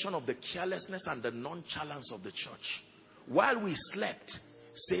reflection of the carelessness and the nonchalance of the church. While we slept,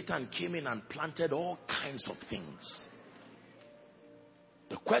 Satan came in and planted all kinds of things.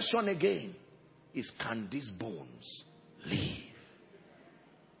 The question again is, can these bones live?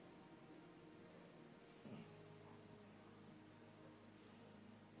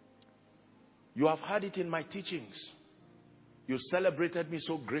 You have heard it in my teachings. You celebrated me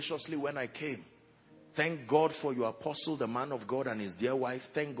so graciously when I came. Thank God for your apostle, the man of God, and his dear wife.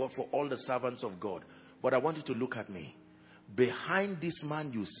 Thank God for all the servants of God. But I want you to look at me. Behind this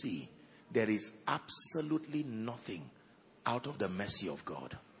man you see, there is absolutely nothing out of the mercy of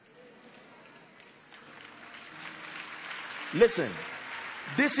God. Listen,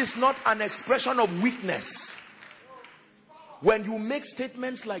 this is not an expression of weakness. When you make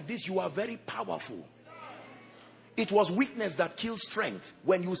statements like this, you are very powerful. It was weakness that killed strength.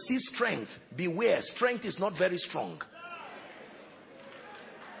 When you see strength, beware. Strength is not very strong.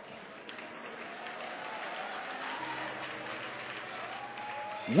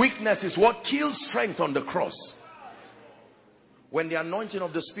 Weakness is what kills strength on the cross. When the anointing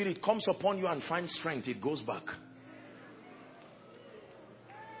of the Spirit comes upon you and finds strength, it goes back.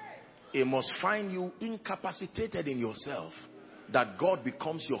 It must find you incapacitated in yourself, that God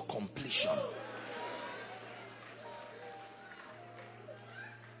becomes your completion.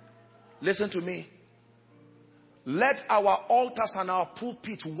 Listen to me. Let our altars and our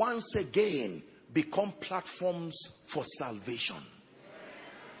pulpit once again become platforms for salvation.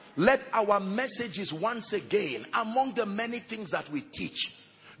 Let our messages once again, among the many things that we teach,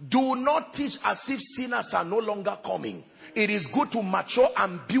 do not teach as if sinners are no longer coming. It is good to mature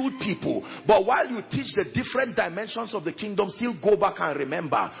and build people, but while you teach the different dimensions of the kingdom, still go back and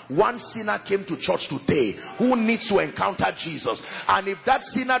remember, one sinner came to church today who needs to encounter Jesus. And if that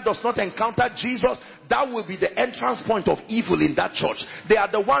sinner does not encounter Jesus, that will be the entrance point of evil in that church. They are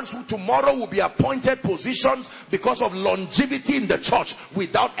the ones who tomorrow will be appointed positions because of longevity in the church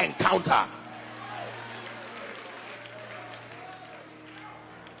without encounter.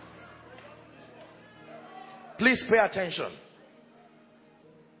 Please pay attention.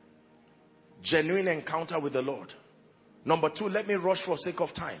 Genuine encounter with the Lord. Number two, let me rush for sake of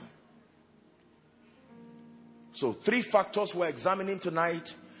time. So 3 factors we're examining tonight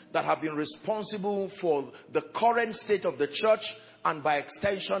that have been responsible for the current state of the church and by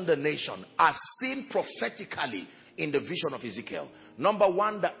extension the nation, as seen prophetically in the vision of Ezekiel. Number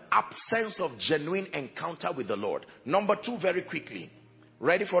 1, the absence of genuine encounter with the Lord. Number 2, very quickly.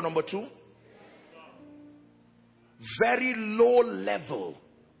 Ready for number 2? Very low level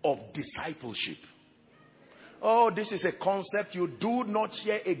of discipleship. Oh, this is a concept you do not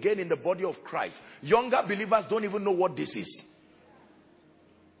hear again in the body of Christ. Younger believers don't even know what this is.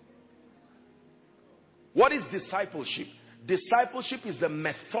 What is discipleship? Discipleship is the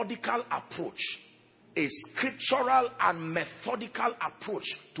methodical approach, a scriptural and methodical approach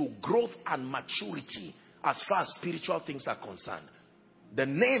to growth and maturity as far as spiritual things are concerned. The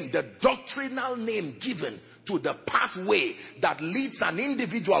name, the doctrinal name given to the pathway that leads an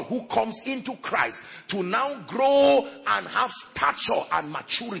individual who comes into Christ to now grow and have stature and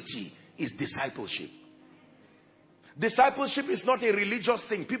maturity is discipleship. Discipleship is not a religious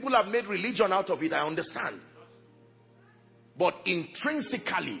thing. People have made religion out of it, I understand. But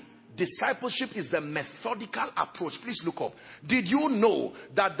intrinsically, discipleship is the methodical approach. Please look up. Did you know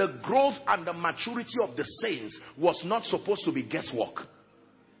that the growth and the maturity of the saints was not supposed to be guesswork?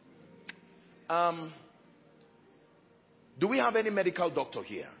 Do we have any medical doctor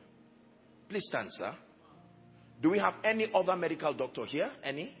here? Please stand, sir. Do we have any other medical doctor here?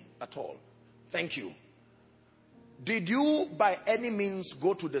 Any at all? Thank you. Did you by any means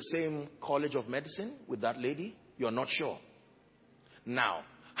go to the same college of medicine with that lady? You're not sure. Now,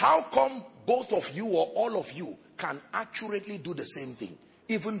 how come both of you or all of you can accurately do the same thing,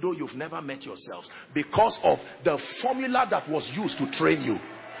 even though you've never met yourselves? Because of the formula that was used to train you.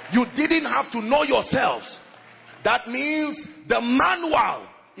 You didn't have to know yourselves. That means the manual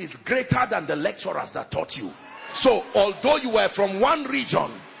is greater than the lecturers that taught you. So, although you were from one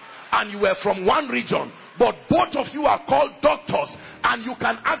region, and you were from one region, but both of you are called doctors, and you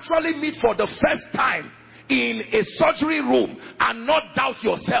can actually meet for the first time in a surgery room and not doubt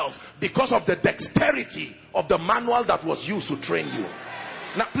yourselves because of the dexterity of the manual that was used to train you.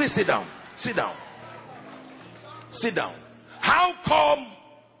 Now please sit down. Sit down. Sit down. How come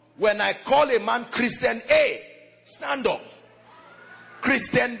when I call a man Christian A, stand up,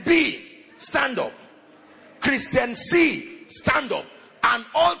 Christian B, stand up, Christian C, stand up, and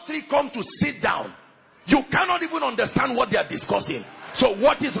all three come to sit down, you cannot even understand what they are discussing? So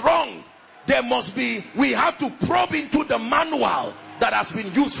what is wrong? There must be, we have to probe into the manual that has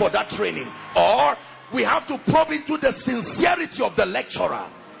been used for that training, or we have to probe into the sincerity of the lecturer.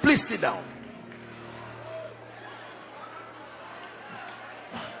 Please sit down.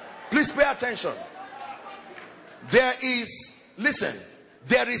 Please pay attention. There is, listen,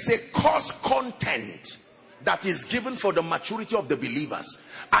 there is a course content that is given for the maturity of the believers,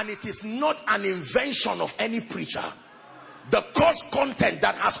 and it is not an invention of any preacher. The course content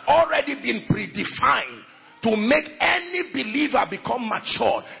that has already been predefined to make any believer become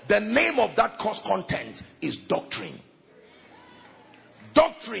mature, the name of that course content is doctrine.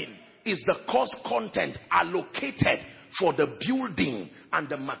 Doctrine is the course content allocated for the building and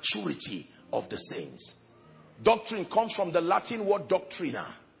the maturity of the saints. Doctrine comes from the Latin word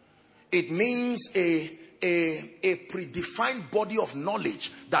doctrina. It means a predefined body of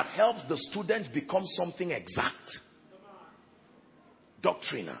knowledge that helps the student become something exact.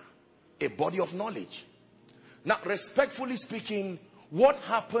 Doctrina, a body of knowledge. Now, respectfully speaking, what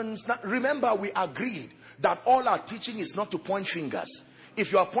happens now? Remember, we agreed that all our teaching is not to point fingers.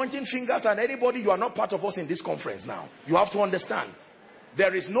 If you are pointing fingers at anybody, you are not part of us in this conference now. You have to understand.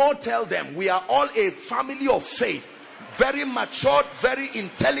 There is no tell them. We are all a family of faith. Very matured, very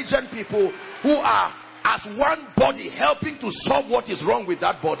intelligent people who are as one body helping to solve what is wrong with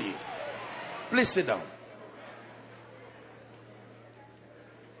that body. Please sit down.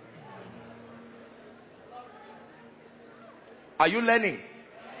 Are you learning?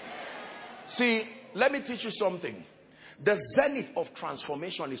 See, let me teach you something. The zenith of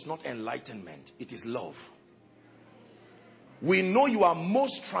transformation is not enlightenment, it is love. We know you are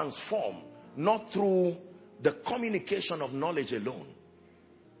most transformed not through the communication of knowledge alone.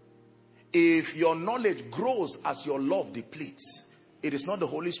 If your knowledge grows as your love depletes, it is not the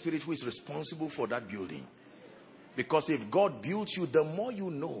Holy Spirit who is responsible for that building. Because if God builds you, the more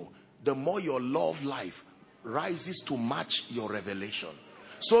you know, the more your love life rises to match your revelation,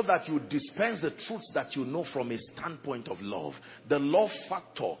 so that you dispense the truths that you know from a standpoint of love. The love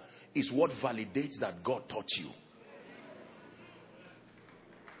factor is what validates that God taught you.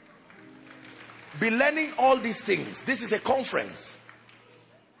 Be learning all these things. This is a conference.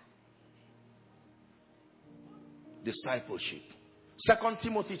 Discipleship. 2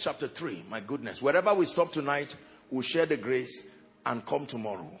 Timothy chapter 3. My goodness. Wherever we stop tonight, we'll share the grace and come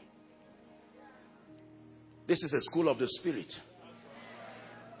tomorrow. This is a school of the Spirit.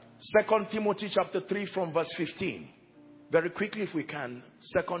 2 Timothy chapter 3 from verse 15. Very quickly if we can.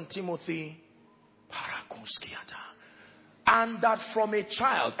 2 Timothy. And that from a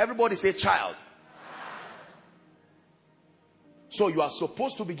child. Everybody say child. So you are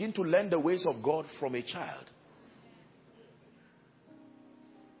supposed to begin to learn the ways of God from a child.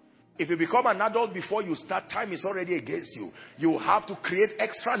 If you become an adult before you start, time is already against you. You have to create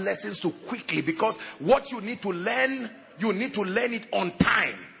extra lessons to quickly, because what you need to learn, You need to learn it on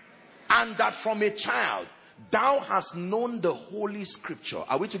time. And that from a child, thou hast known the holy scripture.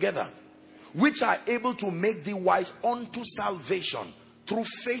 Are we together? Which are able to make thee wise unto salvation through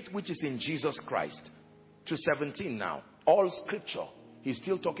faith which is in Jesus Christ. To 17 now. All scripture, he's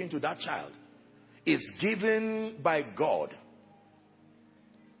still talking to that child, is given by God,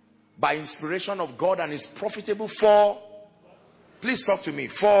 by inspiration of God, and is profitable for, please talk to me,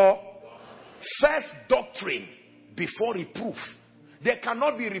 for first doctrine before reproof. There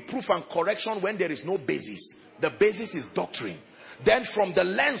cannot be reproof and correction when there is no basis. The basis is doctrine. Then from the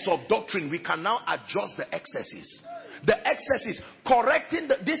lens of doctrine, we can now adjust the excesses. The excesses, correcting,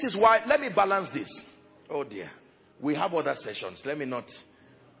 this is why, let me balance this. Oh dear. We have other sessions. Let me not,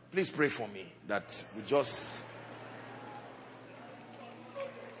 please pray for me that we just...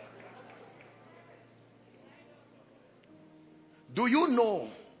 Do you know,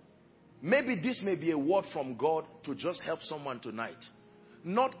 maybe this may be a word from God to just help someone tonight.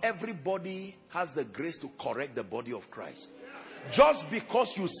 Not everybody has the grace to correct the body of Christ. Just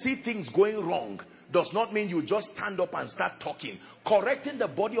because you see things going wrong does not mean you just stand up and start talking. Correcting the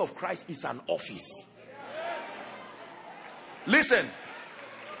body of Christ is an office. Listen,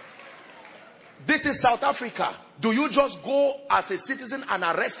 this is South Africa. Do you just go as a citizen and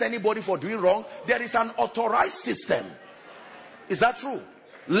arrest anybody for doing wrong? There is an authorized system. Is that true?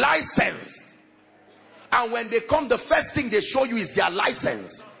 Licensed. And when they come, the first thing they show you is their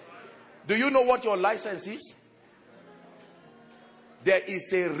license. Do you know what your license is? There is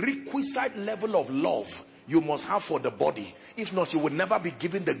a requisite level of love you must have for the body. If not, you will never be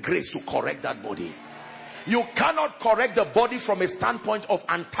given the grace to correct that body. You cannot correct the body from a standpoint of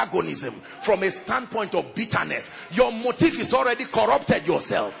antagonism, from a standpoint of bitterness. Your motive is already corrupted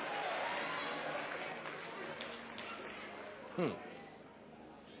yourself.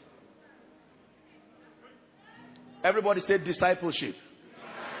 Everybody say discipleship.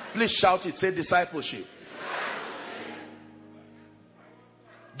 Please shout it. Say discipleship.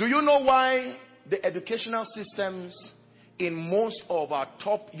 Do you know why the educational systems in most of our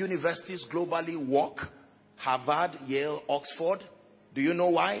top universities globally work? Harvard, Yale, Oxford. Do you know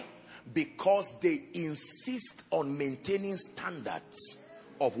why? Because they insist on maintaining standards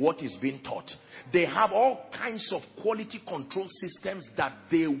of what is being taught. They have all kinds of quality control systems that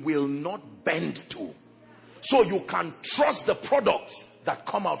they will not bend to. So you can trust the products that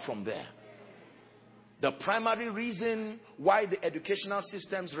come out from there. The primary reason why the educational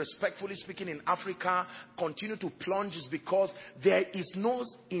systems, respectfully speaking, in Africa continue to plunge is because there is no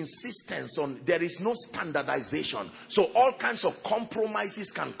insistence on, there is no standardization. So all kinds of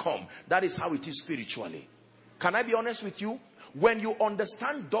compromises can come. That is how it is spiritually. Can I be honest with you? When you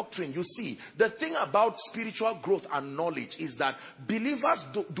understand doctrine, you see, the thing about spiritual growth and knowledge is that believers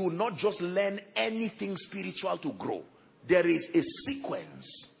do not just learn anything spiritual to grow. There is a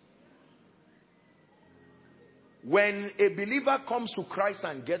sequence. When a believer comes to Christ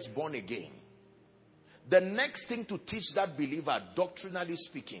and gets born again, the next thing to teach that believer, doctrinally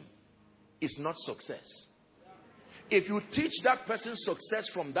speaking, is not success. If you teach that person success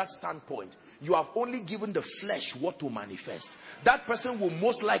from that standpoint, you have only given the flesh what to manifest. That person will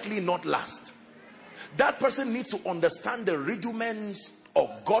most likely not last. That person needs to understand the rudiments of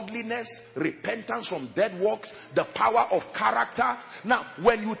godliness, repentance from dead works, the power of character. Now,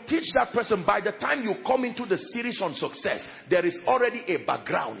 when you teach that person, by the time you come into the series on success, there is already a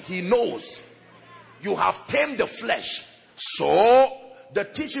background. He knows. You have tamed the flesh. So, the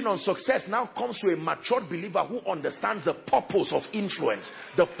teaching on success now comes to a matured believer who understands the purpose of influence,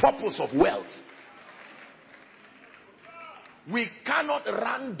 the purpose of wealth. We cannot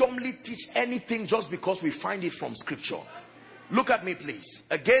randomly teach anything just because we find it from scripture. Look at me, please.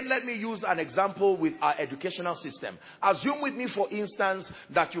 Again, let me use an example with our educational system. Assume with me, for instance,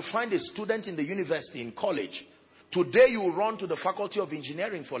 that you find a student in the university, in college. Today you run to the Faculty of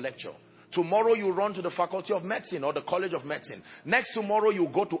Engineering for lecture. Tomorrow you run to the Faculty of Medicine or the College of Medicine. Next tomorrow you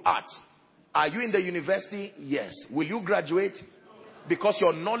go to art. Are you in the university? Yes. Will you graduate? Because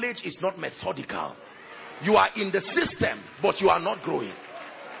your knowledge is not methodical. You are in the system, but you are not growing.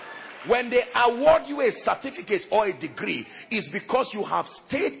 When they award you a certificate or a degree, it's because you have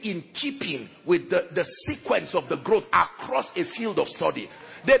stayed in keeping with the sequence of the growth across a field of study.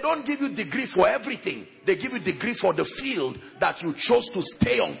 They don't give you degree for everything. They give you degree for the field that you chose to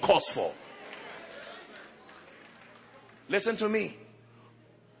stay on course for. Listen to me.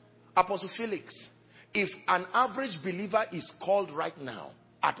 Apostle Felix, if an average believer is called right now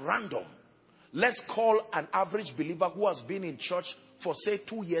at random, let's call an average believer who has been in church for say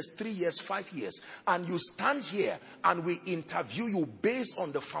 2 years, 3 years, 5 years, and you stand here and we interview you based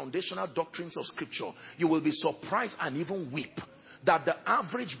on the foundational doctrines of scripture, you will be surprised and even weep that the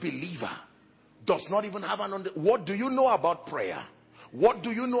average believer does not even have what do you know about prayer? What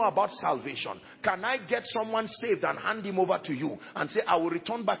do you know about salvation? Can I get someone saved and hand him over to you and say, I will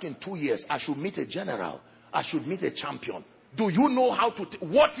return back in 2 years. I should meet a general. I should meet a champion. Do you know how to,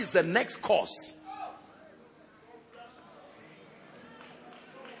 what is the next course?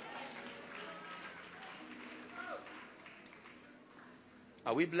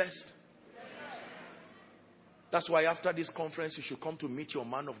 Are we blessed? That's why after this conference, you should come to meet your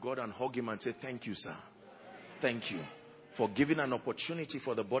man of God and hug him and say, thank you, sir. Thank you for giving an opportunity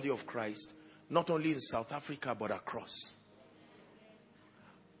for the body of Christ, not only in South Africa, but across.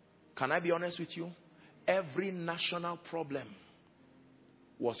 Can I be honest with you? Every national problem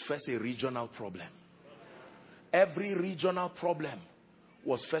was first a regional problem. Every regional problem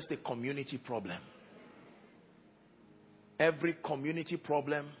was first a community problem. Every community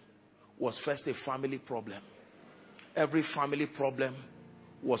problem was first a family problem. Every family problem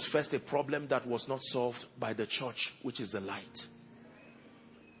was first a problem that was not solved by the church, which is the light.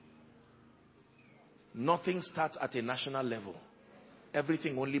 Nothing starts at a national level.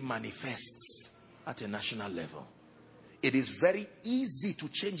 Everything only manifests at a national level. It is very easy to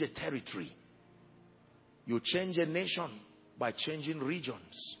change a territory. You change a nation by changing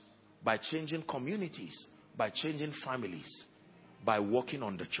regions, by changing communities, by changing families, by working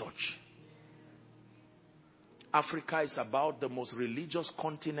on the church. Africa is about the most religious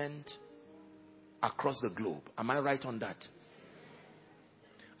continent across the globe. Am I right on that?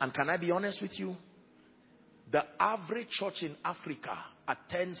 And can I be honest with you? The average church in Africa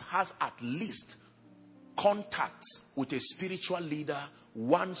has at least contact with a spiritual leader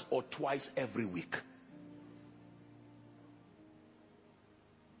once or twice every week.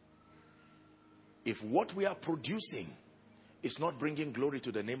 If what we are producing is not bringing glory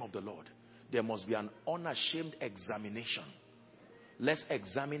to the name of the Lord, there must be an unashamed examination. Let's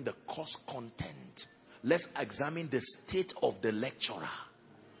examine the course content. Let's examine the state of the lecturer.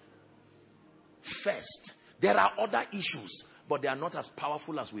 First, there are other issues, but they are not as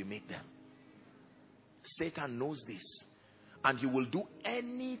powerful as we make them. Satan knows this, and he will do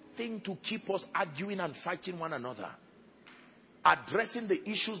anything to keep us arguing and fighting one another, addressing the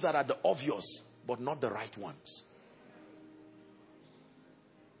issues that are the obvious, but not the right ones.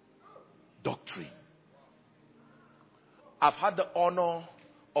 Doctrine. I've had the honor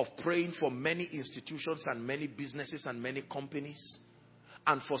of praying for many institutions and many businesses and many companies,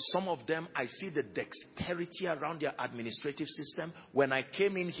 and for some of them I see the dexterity around their administrative system. When I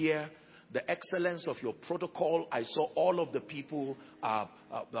came in here, the excellence of your protocol, I saw all of the people,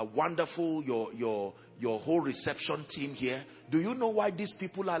 wonderful, your whole reception team here. Do you know why these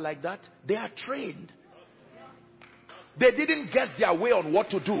people are like that? They are trained. They didn't guess their way on what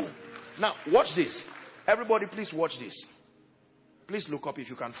to do. Now, watch this. Everybody, please watch this. Please look up if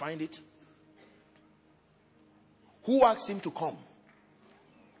you can find it. Who asked him to come?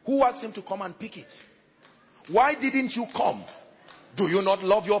 Who asked him to come and pick it? Why didn't you come? Do you not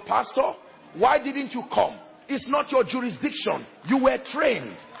love your pastor? Why didn't you come? It's not your jurisdiction. You were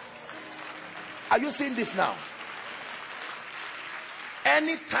trained. Are you seeing this now?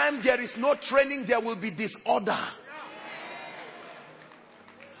 Anytime there is no training, there will be disorder.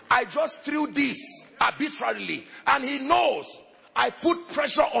 I just threw this arbitrarily, and he knows I put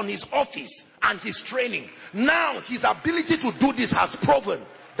pressure on his office and his training. Now his ability to do this has proven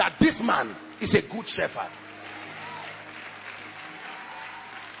that this man is a good shepherd.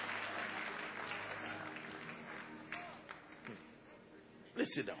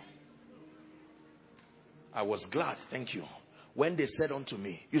 Please sit down. I was glad, thank you, when they said unto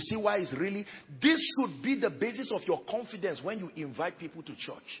me, you see why it's really, this should be the basis of your confidence when you invite people to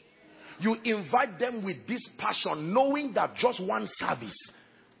church. You invite them with this passion, knowing that just one service.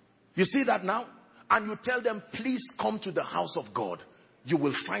 You see that now? And you tell them, please come to the house of God. You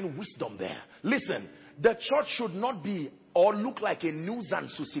will find wisdom there. Listen, the church should not be or look like a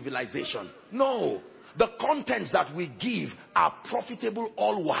nuisance to civilization. No. The contents that we give are profitable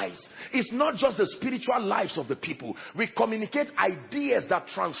all-wise. It's not just the spiritual lives of the people. We communicate ideas that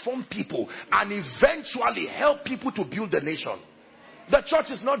transform people and eventually help people to build the nation. The church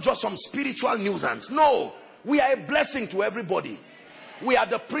is not just some spiritual nuisance. No. We are a blessing to everybody. We are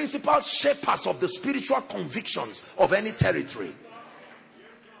the principal shapers of the spiritual convictions of any territory.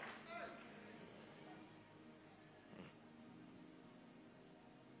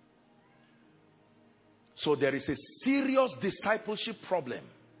 So there is a serious discipleship problem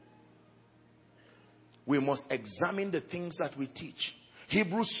We must examine the things that we teach.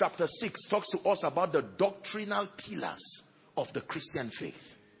 Hebrews chapter 6 talks to us about the doctrinal pillars of the Christian faith.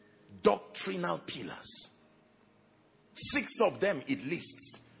 Doctrinal pillars. 6 of them it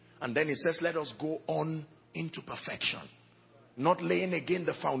lists. And then it says, let us go on into perfection. Not laying again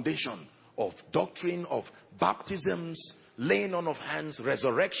the foundation of doctrine, of baptisms, laying on of hands,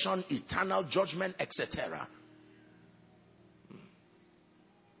 resurrection, eternal judgment, etc.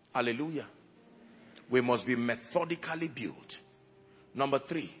 Hallelujah. We must be methodically built. Number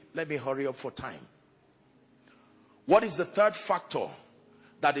 3, let me hurry up for time. What is the third factor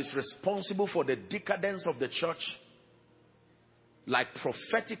that is responsible for the decadence of the church, like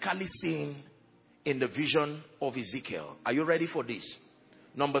prophetically seen in the vision of Ezekiel? Are you ready for this?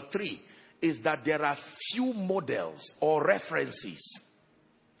 Number 3 is that there are few models or references.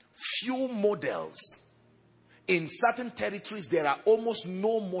 Few models. In certain territories, there are almost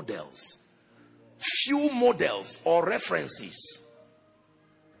no models. Few models or references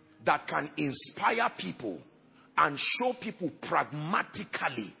that can inspire people and show people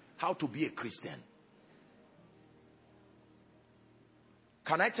pragmatically how to be a Christian.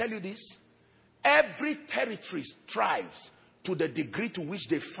 Can I tell you this? Every territory strives to the degree to which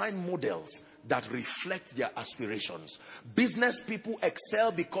they find models that reflect their aspirations. Business people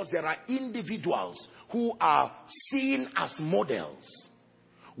excel because there are individuals who are seen as models.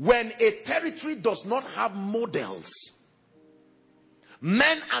 When a territory does not have models,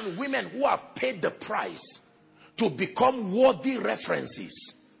 men and women who have paid the price to become worthy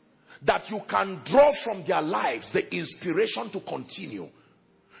references, that you can draw from their lives the inspiration to continue.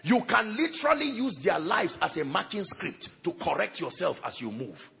 You can literally use their lives as a marking script to correct yourself as you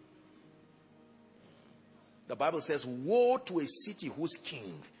move. The Bible says, woe to a city whose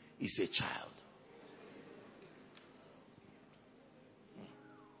king is a child.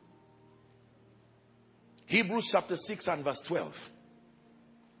 Hebrews chapter 6 and verse 12.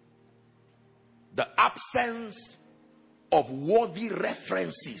 The absence of worthy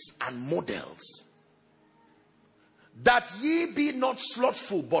references and models. That ye be not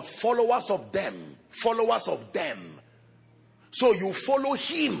slothful, but followers of them. Followers of them. So you follow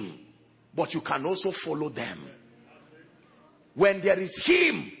him, but you can also follow them. When there is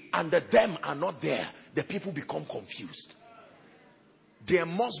him and the them are not there, the people become confused. There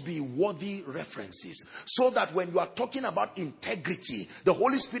must be worthy references, so that when you are talking about integrity, the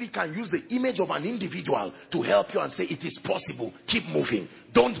Holy Spirit can use the image of an individual to help you and say, it is possible. Keep moving.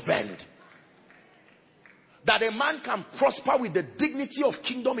 Don't bend. That a man can prosper with the dignity of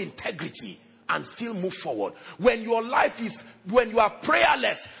kingdom integrity and still move forward. When your life is, when you are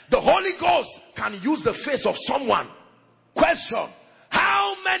prayerless, the Holy Ghost can use the face of someone. Question: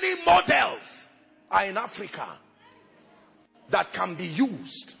 how many models are in Africa that can be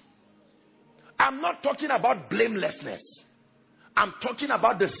used? I'm not talking about blamelessness. I'm talking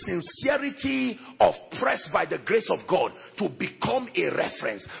about the sincerity of pressed by the grace of God to become a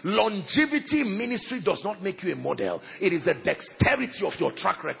reference. Longevity in ministry does not make you a model. It is the dexterity of your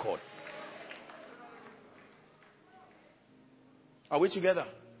track record. Are we together?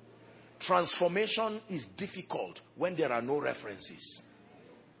 Transformation is difficult when there are no references.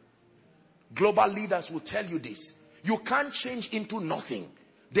 Global leaders will tell you this. You can't change into nothing.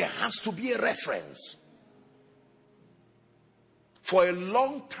 There has to be a reference. For a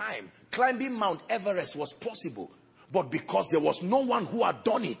long time, climbing Mount Everest was possible. But because there was no one who had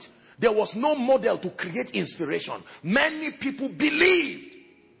done it, there was no model to create inspiration. Many people believed,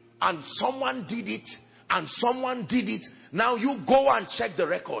 and someone did it, and someone did it. Now you go and check the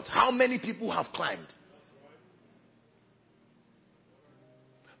records. How many people have climbed?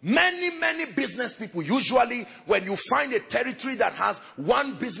 Many business people, usually when you find a territory that has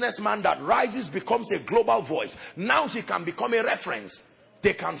one businessman that rises, becomes a global voice, now he can become a reference.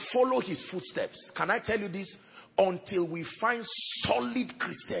 They can follow his footsteps. Can I tell you this? Until we find solid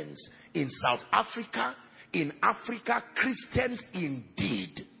Christians in South Africa, in Africa, Christians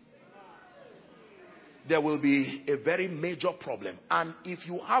indeed, there will be a very major problem. And if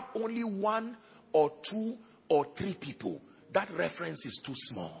you have only 1 or 2 or 3 people, that reference is too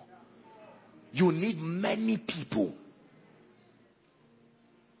small. You need many people.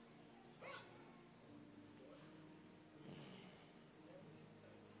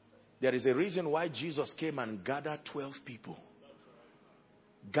 There is a reason why Jesus came and gathered 12 people.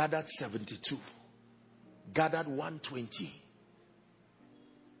 Gathered 72. Gathered 120.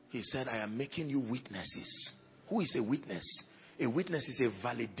 He said, I am making you witnesses. Who is a witness? A witness is a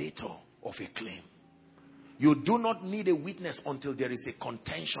validator of a claim. You do not need a witness until there is a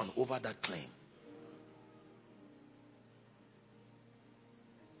contention over that claim.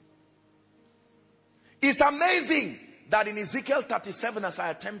 It's amazing that in Ezekiel 37, as I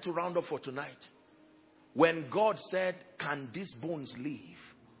attempt to round up for tonight, when God said, can these bones live?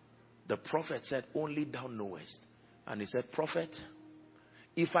 The prophet said, only thou knowest. And he said, prophet,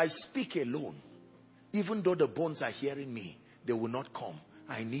 if I speak alone, even though the bones are hearing me, they will not come.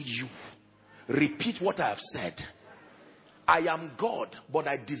 I need you. Repeat what I have said. I am God, but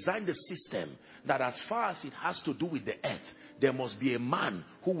I designed a system that as far as it has to do with the earth, there must be a man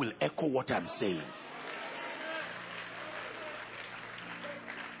who will echo what I'm saying.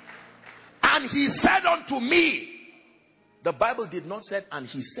 And he said unto me, the Bible did not say, and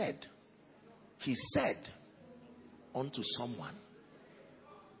he said. He said unto someone,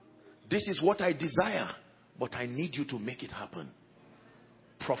 this is what I desire, but I need you to make it happen.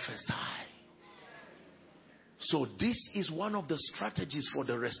 Prophesy. So this is one of the strategies for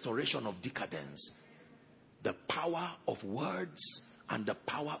the restoration of decadence. The power of words and the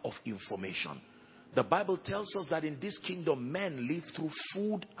power of information. The Bible tells us that in this kingdom, men live through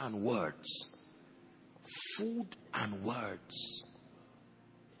food and words. Food and words.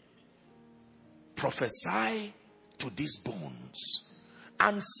 Prophesy to these bones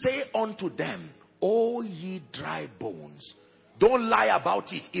and say unto them, O ye dry bones. Don't lie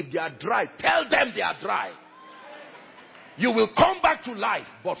about it. If they are dry, tell them they are dry. You will come back to life,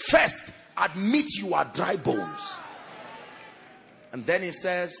 but first admit you are dry bones. And then he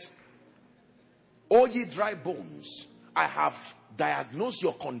says, O ye dry bones, I have diagnosed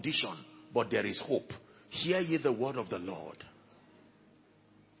your condition, but there is hope. Hear ye the word of the Lord.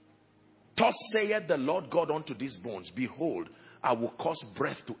 Thus saith the Lord God unto these bones, behold, I will cause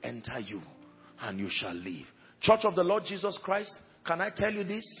breath to enter you, and you shall live. Church of the Lord Jesus Christ, can I tell you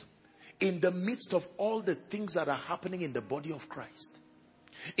this? In the midst of all the things that are happening in the body of Christ,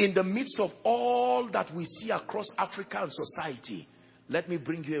 in the midst of all that we see across Africa and society, let me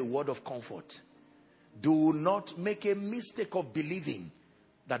bring you a word of comfort. Do not make a mistake of believing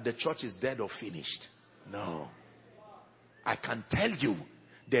that the church is dead or finished. No. I can tell you,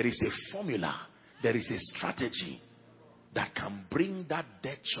 there is a formula, there is a strategy that can bring that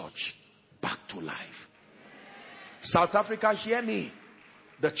dead church back to life. South Africa, hear me.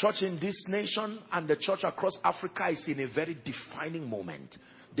 The church in this nation and the church across Africa is in a very defining moment.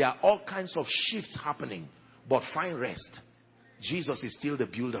 There are all kinds of shifts happening, but find rest. Jesus is still the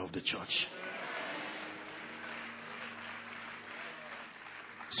builder of the church.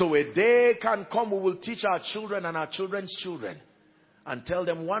 So a day can come, we will teach our children and our children's children and tell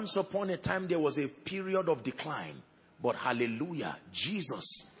them once upon a time there was a period of decline. But hallelujah,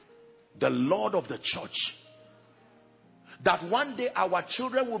 Jesus, the Lord of the church, that one day our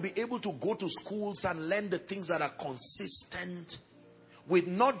children will be able to go to schools and learn the things that are consistent with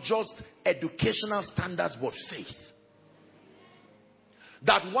not just educational standards but faith.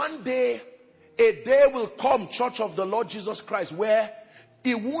 That one day, a day will come, Church of the Lord Jesus Christ, where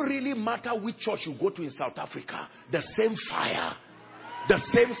it won't really matter which church you go to in South Africa. The same fire, the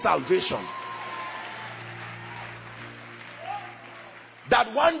same salvation.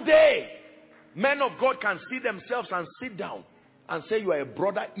 That one day, men of God can see themselves and sit down and say, you are a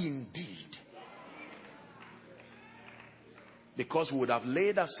brother indeed. Because we would have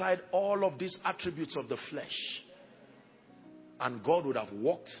laid aside all of these attributes of the flesh. And God would have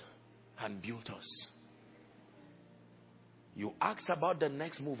walked and built us. You ask about the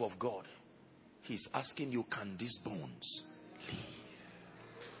next move of God. He's asking you, can these bones live?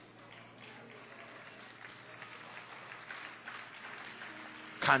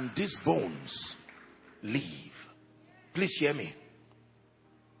 Can these bones live? Please hear me.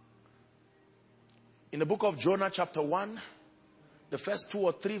 In the book of Jonah chapter 1, the first 2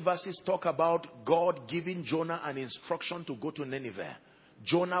 or 3 verses talk about God giving Jonah an instruction to go to Nineveh.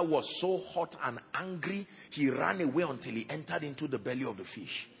 Jonah was so hot and angry, he ran away until he entered into the belly of the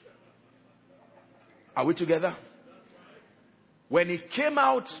fish. Are we together? When he came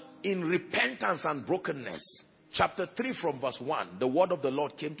out in repentance and brokenness, chapter 3 from verse 1, the word of the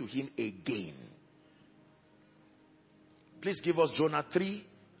Lord came to him again. Please give us Jonah 3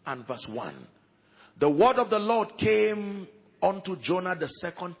 and verse 1. The word of the Lord came unto Jonah the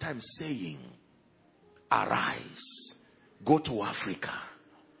second time, saying, arise, go to Africa,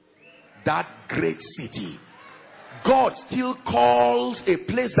 that great city. God still calls a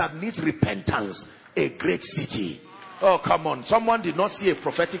place that needs repentance a great city. Oh, come on. Someone did not see a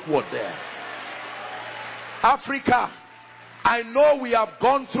prophetic word there. Africa, I know we have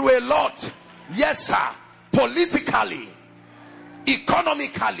gone through a lot. Yes, sir. Politically,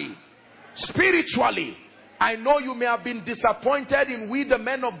 economically, spiritually. I know you may have been disappointed in we the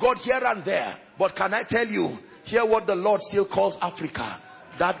men of God here and there. But can I tell you, hear what the Lord still calls Africa,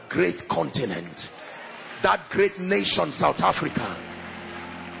 that great continent. that great nation, South Africa.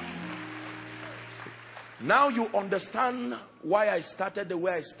 Now you understand why I started the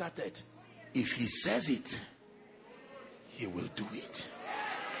way I started. If he says it, he will do it.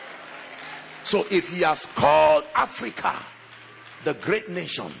 So if he has called Africa the great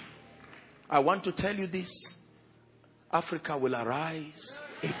nation, I want to tell you this: Africa will arise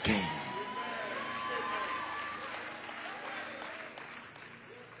again.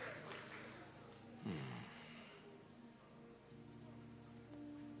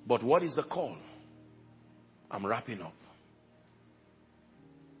 But what is the call? I'm wrapping up.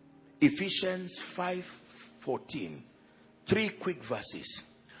 Ephesians 5:14. 3 quick verses.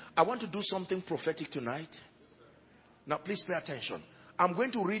 I want to do something prophetic tonight. Now please pay attention. I'm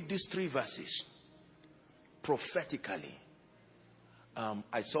going to read these 3 verses prophetically.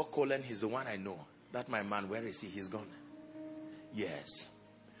 I saw Colin. He's the one I know. That my man. Where is he? He's gone. Yes.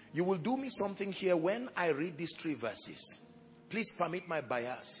 You will do me something here when I read these 3 verses. Please permit my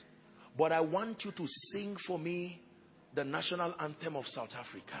bias, but I want you to sing for me the national anthem of South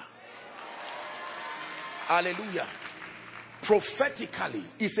Africa. Hallelujah. Prophetically,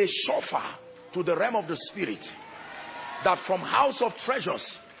 it's a shofar to the realm of the spirit, that from house of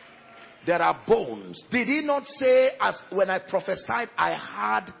treasures there are bones. Did he not say, as when I prophesied, I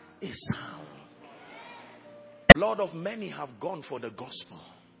heard a sound? Blood of many have gone for the gospel.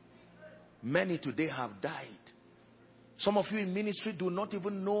 Many today have died. Some of you in ministry do not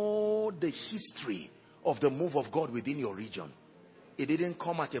even know the history of the move of God within your region. It didn't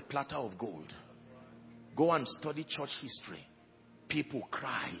come at a platter of gold. Go and study church history. People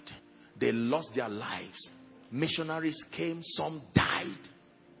cried. They lost their lives. Missionaries came. Some died.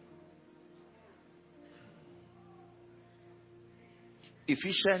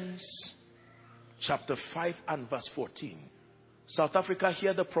 Ephesians chapter 5 and verse 14. South Africa,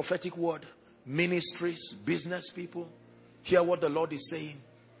 hear the prophetic word. Ministries, business people, hear what the Lord is saying.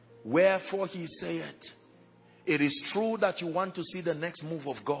 Wherefore he saith, it is true that you want to see the next move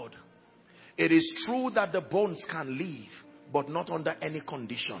of God. It is true that the bones can live, but not under any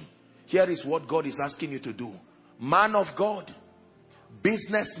condition. Here is what God is asking you to do. Man of God,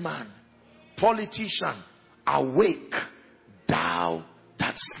 businessman, politician, awake, thou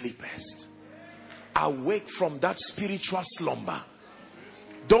that sleepest. Awake from that spiritual slumber.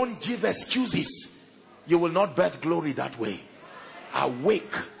 Don't give excuses. You will not birth glory that way. Awake.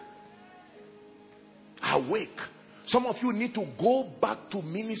 Awake. Some of you need to go back to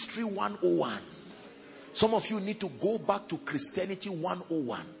ministry 101. Some of you need to go back to Christianity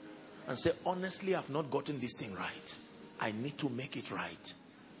 101 and say, honestly, I've not gotten this thing right. I need to make it right.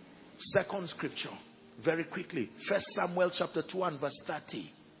 Second scripture, very quickly. 1 Samuel chapter 2 and verse 30.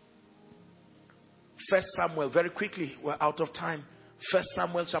 1 Samuel, very quickly, we're out of time. 1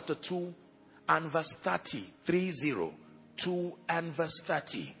 Samuel chapter 2 and verse 30. 3-0. 2 and verse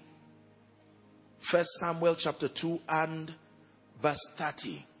 30. 1 Samuel chapter 2 and verse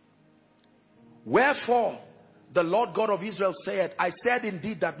 30. Wherefore the Lord God of Israel said, I said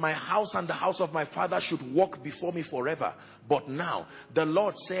indeed that my house and the house of my father should walk before me forever. But now the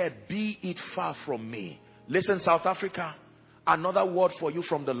Lord said, be it far from me. Listen, South Africa, another word for you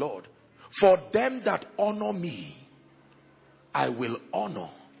from the Lord. For them that honor me, I will honor.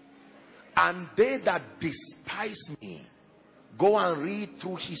 And they that despise me, go and read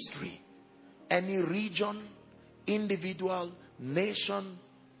through history. Any region, individual, nation,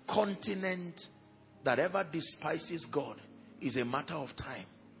 continent that ever despises God is a matter of time.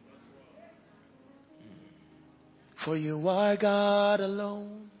 For you are God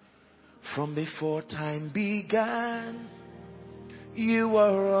alone. From before time began, you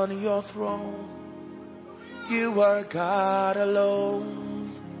are on your throne. You are God alone.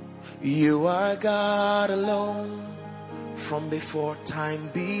 You are God alone. From before time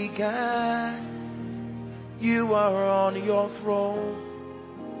began, you are on your throne.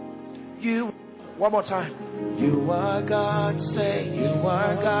 One more time. You are God, say you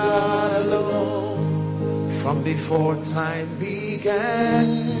are God alone. From before time began,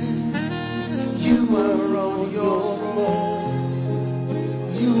 you are on your throne.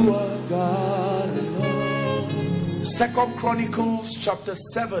 You are God alone. 2 Chronicles chapter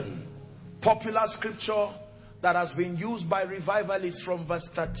 7, popular scripture that has been used by revivalists from verse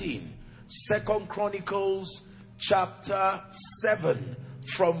 13. 2 Chronicles chapter 7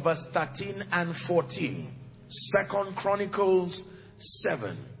 from verse 13 and 14. 2 Chronicles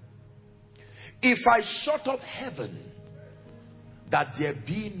 7. If I shut up heaven that there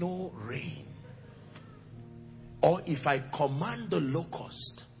be no rain, or if I command the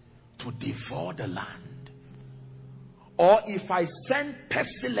locust to devour the land, Or if I send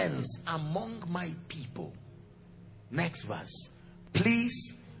pestilence among my people. Next verse.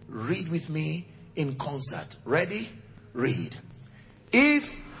 Please read with me in concert. Ready? Read. If,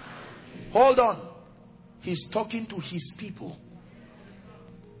 hold on. He's talking to his people.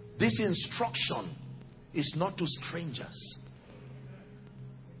 This instruction is not to strangers.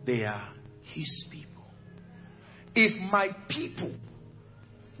 They are his people. If my people,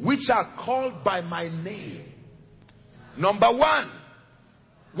 which are called by my name. Number one,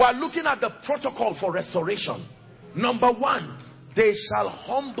 we're looking at the protocol for restoration. Number one, they shall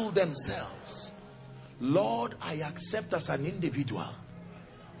humble themselves. Lord, I accept as an individual.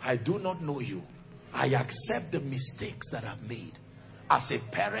 I do not know you. I accept the mistakes that I've made. As a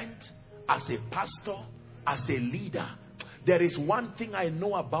parent, as a pastor, as a leader, there is one thing I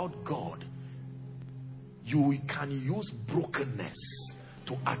know about God. You can use brokenness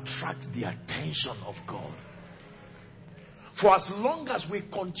to attract the attention of God. For as long as we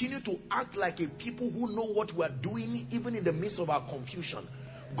continue to act like a people who know what we're doing, even in the midst of our confusion,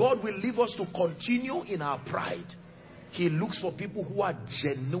 God will leave us to continue in our pride. He looks for people who are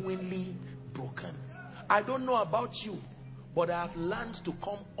genuinely broken. I don't know about you, but I have learned to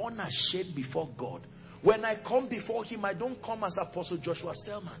come unashamed before God. When I come before him, I don't come as Apostle Joshua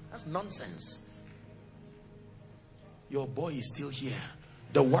Selman. That's nonsense. Your boy is still here.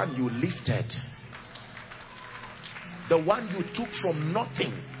 The one you lifted. The one you took from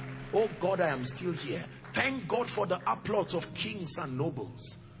nothing. Oh God, I am still here. Thank God for the applause of kings and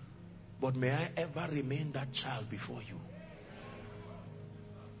nobles. But may I ever remain that child before you.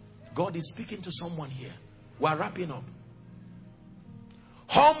 God is speaking to someone here. We're wrapping up.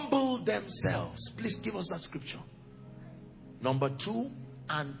 Humble themselves. Please give us that scripture. Number 2,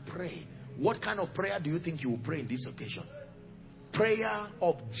 and pray. What kind of prayer do you think you will pray in this occasion? Prayer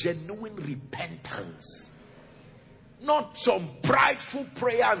of genuine repentance. Not some prideful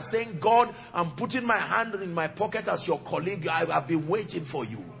prayer and saying, God, I'm putting my hand in my pocket as your colleague. I've been waiting for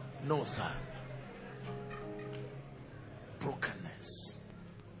you. No, sir. Brokenness.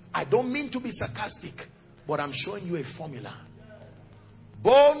 I don't mean to be sarcastic, but I'm showing you a formula.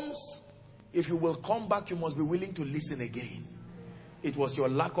 Bones, if you will come back, you must be willing to listen again. It was your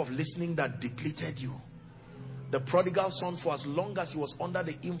lack of listening that depleted you. The prodigal son, for as long as he was under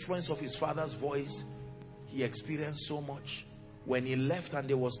the influence of his father's voice, he experienced so much. When he left and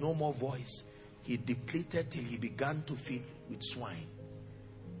there was no more voice, he depleted till he began to feed with swine.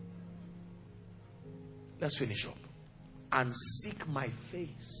 Let's finish up. And seek my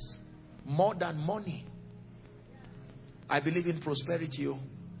face more than money. I believe in prosperity. Oh.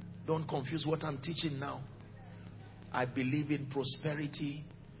 Don't confuse what I'm teaching now. I believe in prosperity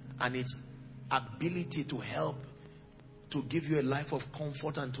and its ability to help to give you a life of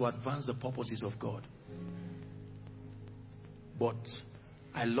comfort and to advance the purposes of God. But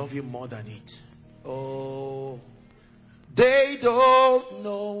I love you more than it. Oh, they don't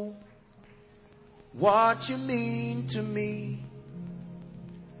know what you mean to me.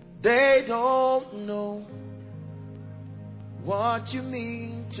 They don't know what you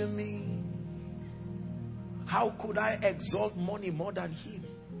mean to me. How could I exalt money more than him?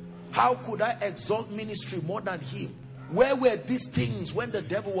 How could I exalt ministry more than him? Where were these things when the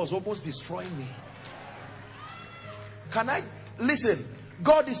devil was almost destroying me? Can I listen?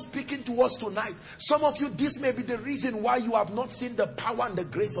 God is speaking to us tonight. Some of you, this may be the reason why you have not seen the power and the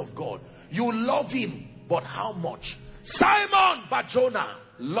grace of God. You love him, but how much? Simon Bar-Jonah,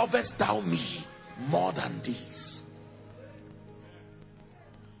 lovest thou me more than these?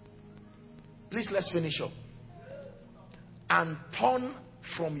 Please, let's finish up. And turn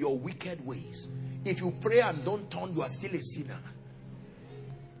from your wicked ways. If you pray and don't turn, you are still a sinner.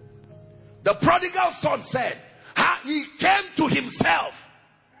 The prodigal son said, he came to himself.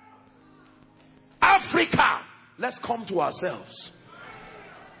 Africa, let's come to ourselves.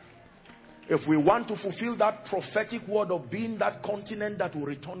 If we want to fulfill that prophetic word of being that continent that will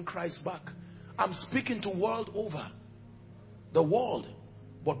return Christ back, I'm speaking to world over. The world.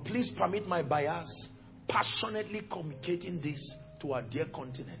 But please permit my bias, passionately communicating this to our dear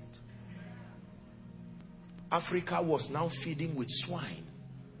continent. Africa was now feeding with swine.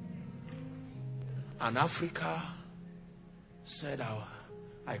 And Africa said,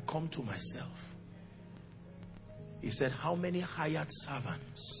 I come to myself. He said, how many hired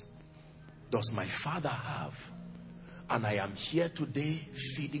servants does my father have? And I am here today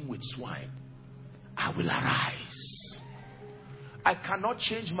feeding with swine. I will arise. I cannot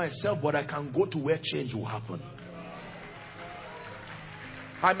change myself, but I can go to where change will happen.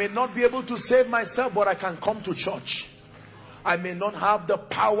 I may not be able to save myself, but I can come to church. I may not have the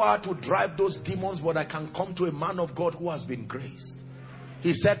power to drive those demons, but I can come to a man of God who has been graced.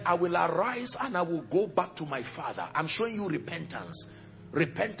 He said, I will arise and I will go back to my father. I'm showing you repentance.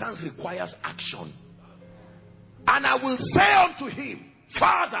 Repentance requires action. And I will say unto him,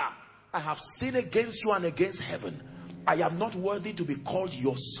 Father, I have sinned against you and against heaven. I am not worthy to be called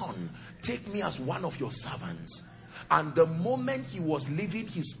your son. Take me as one of your servants. And the moment he was leaving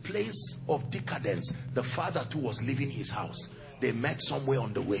his place of decadence, the father too was leaving his house. They met somewhere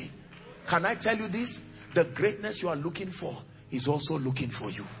on the way. Can I tell you this? The greatness you are looking for is also looking for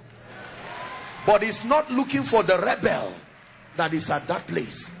you. But it's not looking for the rebel that is at that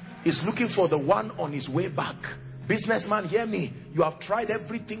place. It's looking for the one on his way back. Businessman, hear me. You have tried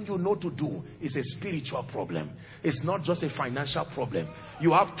everything you know to do. It's a spiritual problem. It's not just a financial problem.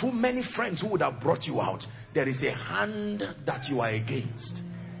 You have too many friends who would have brought you out. There is a hand that you are against.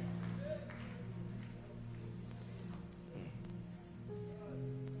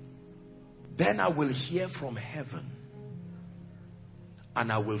 Then I will hear from heaven,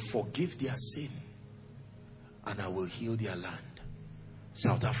 and I will forgive their sin, and I will heal their land.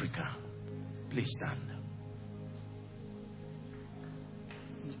 South Africa, please stand.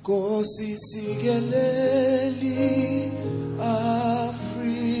 Nkosi sikeleli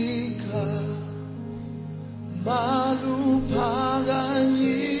Afrika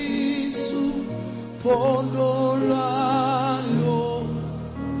maluphakanyiswa phondo lwayo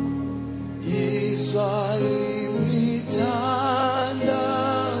izwa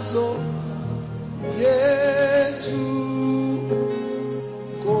imithandazo yethu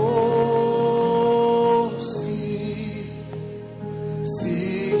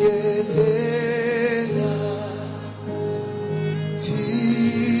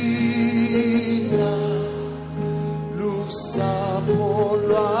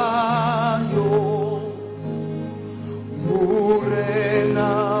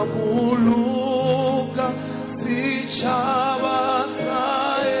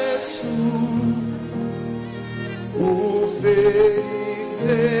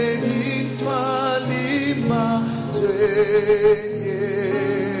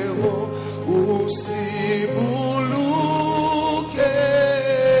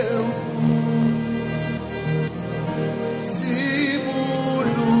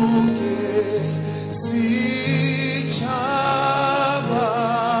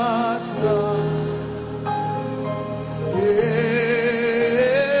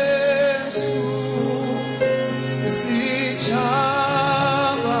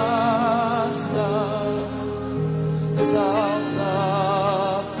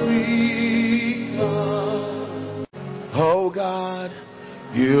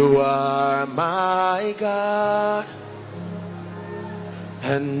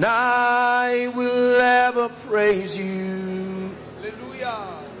and I will ever praise you.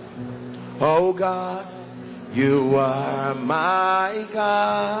 Hallelujah. Oh God, you are my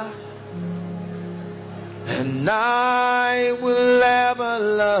God, and I will ever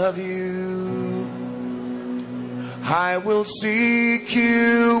love you. I will seek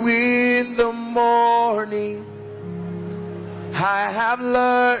you in the morning. I have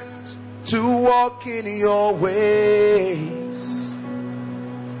learned to walk in your ways.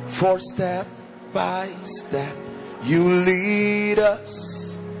 For step by step you lead us,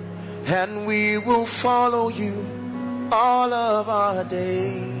 and we will follow you all of our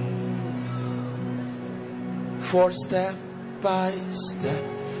days. For step by step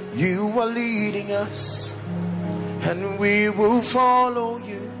you are leading us, and we will follow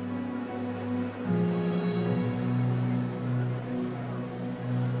you.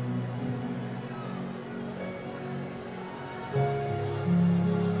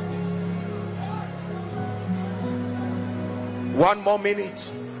 One more minute.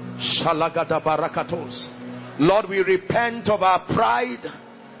 Shalagada barakatos. Lord, we repent of our pride.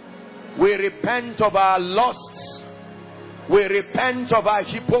 We repent of our lusts. We repent of our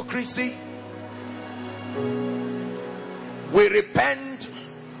hypocrisy. We repent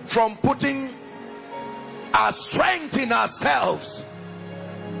from putting our strength in ourselves.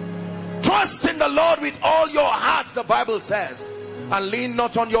 Trust in the Lord with all your hearts, the Bible says, and lean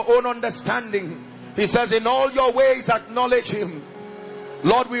not on your own understanding. He says, in all your ways acknowledge him.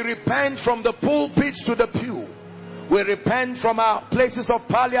 Lord, we repent from the pulpit to the pew. We repent from our places of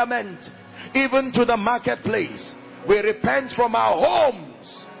parliament, even to the marketplace. We repent from our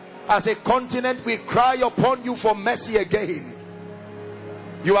homes. As a continent, we cry upon you for mercy again.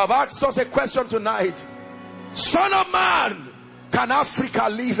 You have asked us a question tonight. Son of man, can Africa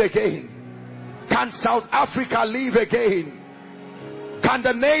live again? Can South Africa live again? Can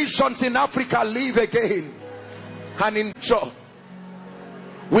the nations in Africa live again? And in church,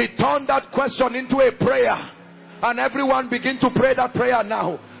 we turn that question into a prayer. And everyone begin to pray that prayer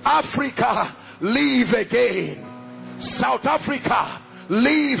now. Africa, live again. South Africa,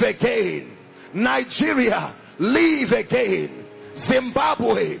 live again. Nigeria, live again.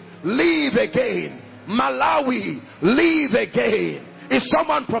 Zimbabwe, live again. Malawi, live again. Is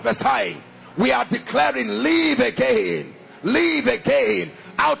someone prophesying? We are declaring, live again. Live again.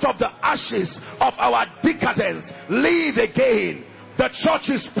 Out of the ashes of our decadence, live again. The church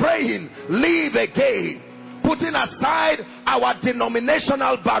is praying, live again. Putting aside our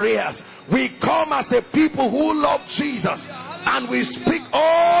denominational barriers, we come as a people who love Jesus, and we speak,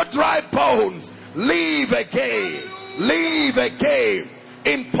 all dry bones, live again. Live again.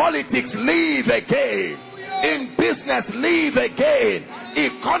 In politics, live again. In business, live again.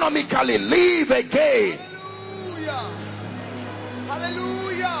 Economically, live again.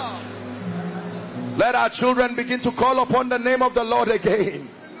 Hallelujah. Let our children begin to call upon the name of the Lord again.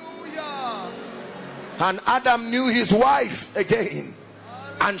 Hallelujah. And Adam knew his wife again,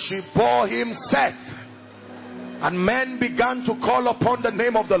 and she bore him Seth. And men began to call upon the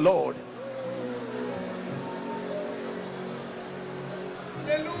name of the Lord.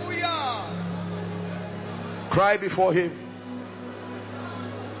 Hallelujah. Cry before him.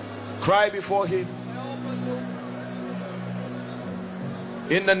 Cry before him.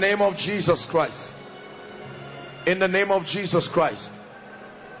 In the name of Jesus Christ. In the name of Jesus Christ.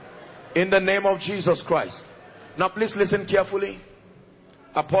 In the name of Jesus Christ. Now please listen carefully.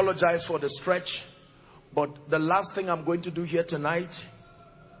 Apologize for the stretch, but the last thing I'm going to do here tonight,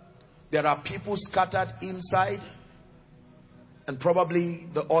 there are people scattered inside and probably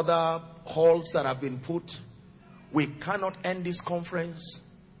the other halls that have been put. We cannot end this conference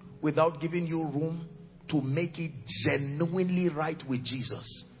without giving you room to make it genuinely right with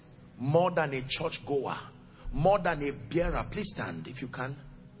Jesus. More than a church goer, more than a bearer, please stand if you can,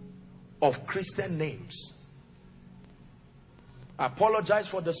 of Christian names. I apologize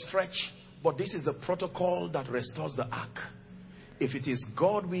for the stretch, but this is the protocol that restores the ark. If it is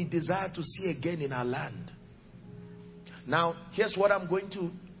God we desire to see again in our land. Now, here's what I'm going to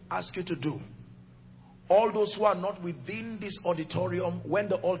ask you to do. All those who are not within this auditorium, when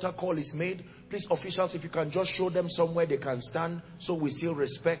the altar call is made, please, officials, if you can just show them somewhere they can stand, so we still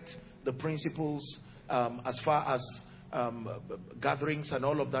respect the principles as far as gatherings and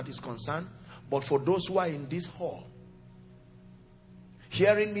all of that is concerned. But for those who are in this hall,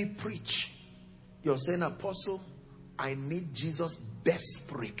 hearing me preach, you're saying, Apostle, I need Jesus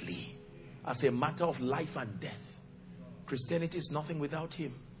desperately as a matter of life and death. Christianity is nothing without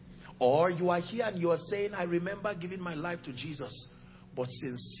him. Or you are here and you are saying, I remember giving my life to Jesus, but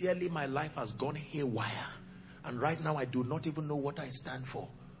sincerely my life has gone haywire. And right now I do not even know what I stand for.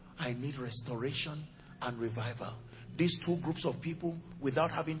 I need restoration and revival. These two groups of people,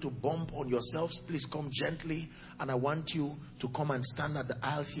 without having to bump on yourselves, please come gently. And I want you to come and stand at the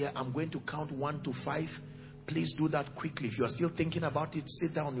aisles here. I'm going to count 1 to 5. Please do that quickly. If you are still thinking about it,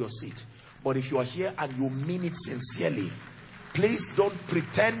 sit down on your seat. But if you are here and you mean it sincerely, please don't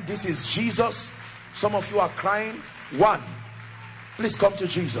pretend this is Jesus. Some of you are crying. 1. Please come to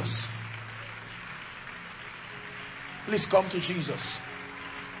Jesus. Please come to Jesus.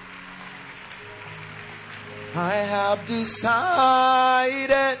 I have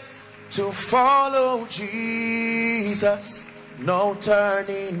decided to follow Jesus. No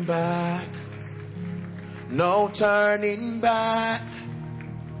turning back. No turning back.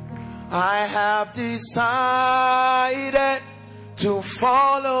 I have decided to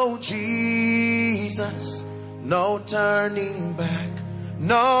follow Jesus. No turning back.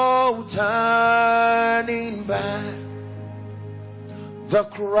 No turning back. The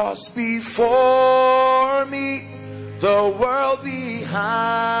cross before me, the world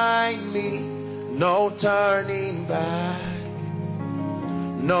behind me. No turning back.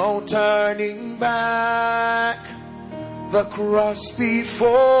 No turning back. The cross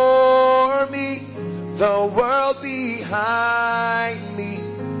before me, the world behind me.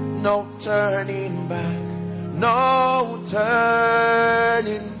 No turning back. No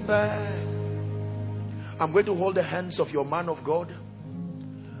turning back. I'm going to hold the hands of your man of God,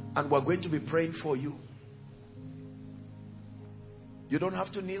 and we're going to be praying for you. You don't have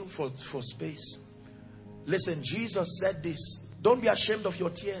to kneel for space. Listen, Jesus said this. Don't be ashamed of your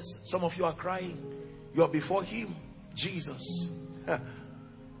tears. Some of you are crying. You are before him, Jesus.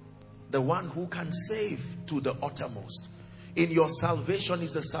 The one who can save to the uttermost. In your salvation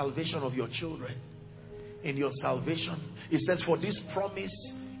is the salvation of your children. In your salvation, it says, for this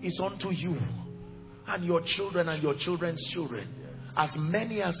promise is unto you and your children and your children's children, as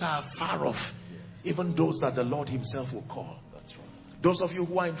many as are far off, Even those that the Lord himself will call. That's right. Those of you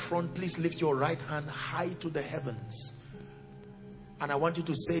who are in front, please lift your right hand high to the heavens. And I want you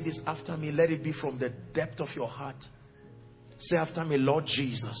to say this after me. Let it be from the depth of your heart. Say after me, Lord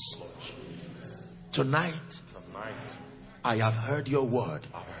Jesus. Lord Jesus. Tonight, I have heard your word.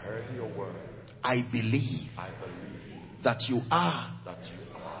 I've heard your word. I believe that you are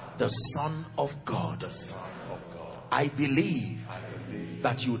the Son of God. The Son of God. I believe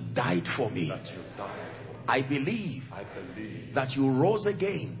that you died for me. I believe that you rose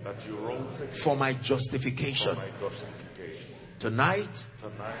again for my justification. Tonight,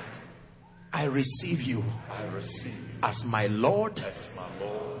 I receive you as my Lord,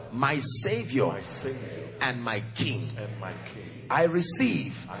 my Savior, and my King. I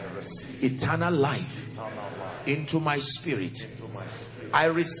receive eternal life into my spirit. I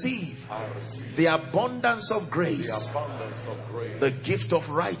receive the abundance of grace, the gift of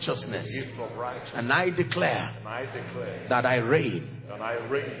righteousness, and I declare that I reign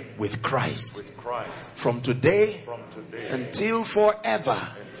with Christ from today until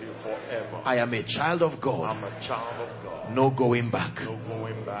forever. I am a child of God. No going back.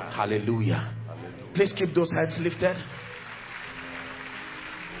 Hallelujah. Please keep those hands lifted.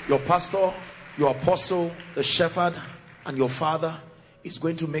 Your pastor, your apostle, the shepherd, and your father is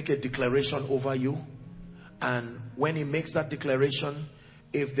going to make a declaration over you. And when he makes that declaration,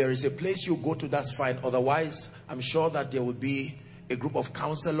 if there is a place you go to, that's fine. Otherwise, I'm sure that there will be a group of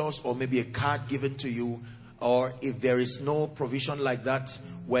counselors or maybe a card given to you. Or if there is no provision like that,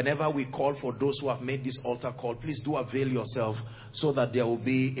 whenever we call for those who have made this altar call, please do avail yourself so that there will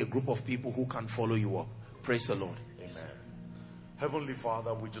be a group of people who can follow you up. Praise the Lord. Amen. Heavenly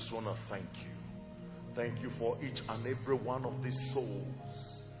Father, we just want to thank you. Thank you for each and every one of these souls.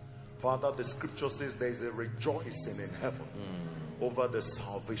 Father, the scripture says there is a rejoicing in heaven over the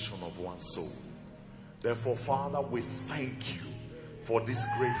salvation of one soul. Therefore, Father, we thank you for this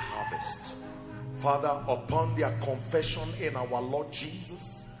great harvest. Father, upon their confession in our Lord Jesus,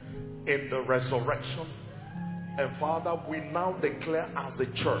 in the resurrection, and Father, we now declare as a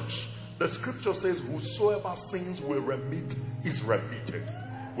church, the scripture says, whosoever sins will remit is remitted.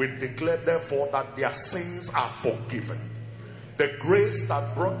 We declare therefore that their sins are forgiven. The grace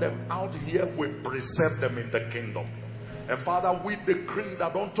that brought them out here will preserve them in the kingdom. And Father, we decree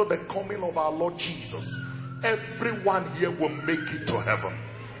that unto the coming of our Lord Jesus, everyone here will make it to heaven.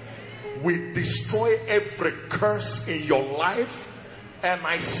 We destroy every curse in your life, and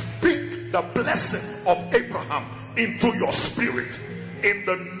I speak the blessing of Abraham into your spirit in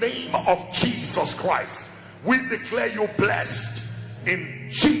the name of Jesus Christ. We declare you blessed in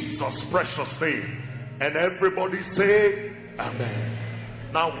Jesus' precious name. And everybody say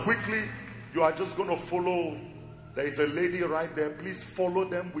amen. Now quickly, you are just going to follow. There is a lady right there. Please follow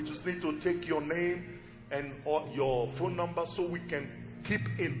them. We just need to take your name and your phone number so we can keep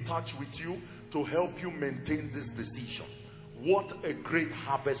in touch with you to help you maintain this decision. What a great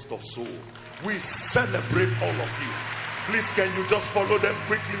harvest of souls. We celebrate all of you. Please, can you just follow them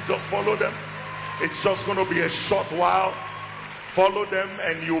quickly? Just follow them. It's just going to be a short while. Follow them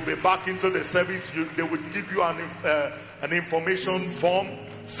and you'll be back into the service. They will give you an information form.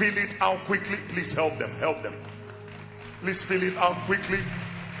 Fill it out quickly. Please help them. Help them. Please fill it out quickly.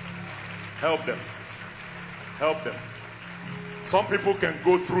 Help them. Help them. Some people can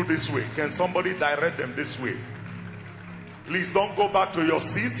go through this way. Can somebody direct them this way? Please don't go back to your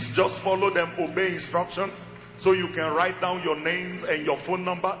seats. Just follow them. Obey instruction. So you can write down your names and your phone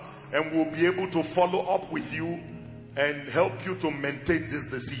number. And we'll be able to follow up with you and help you to maintain this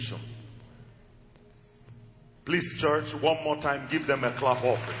decision. Please, church, one more time, give them a clap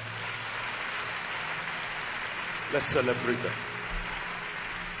offering. Let's celebrate them.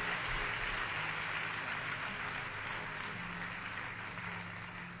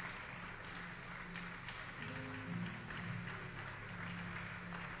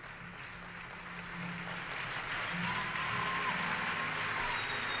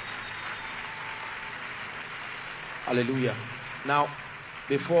 Hallelujah. Now,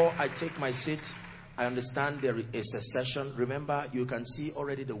 before I take my seat, I understand there is a session. Remember, you can see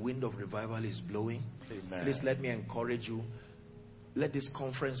already the wind of revival is blowing. Amen. Please let me encourage you. Let this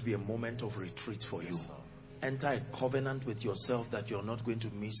conference be a moment of retreat for you. Enter a covenant with yourself that you're not going to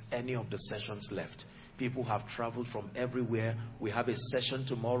miss any of the sessions left. People have traveled from everywhere. We have a session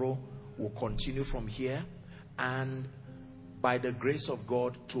tomorrow. We'll continue from here. And by the grace of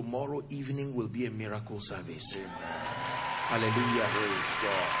God, tomorrow evening will be a miracle service. Amen. Hallelujah. Praise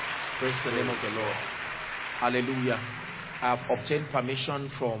God. Praise the name of the Lord. Hallelujah. I have obtained permission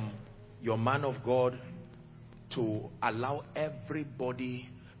from your man of God to allow everybody.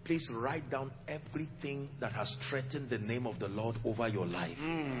 please write down everything that has threatened the name of the Lord over your life,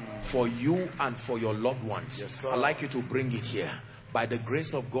 for you and for your loved ones. Yes, I'd like you to bring it here. By the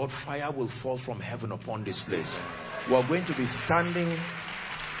grace of God, fire will fall from heaven upon this place. We're going to be standing,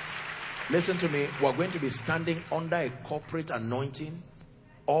 listen to me, we're going to be standing under a corporate anointing,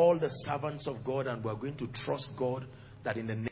 all the servants of God, and we're going to trust God that in the name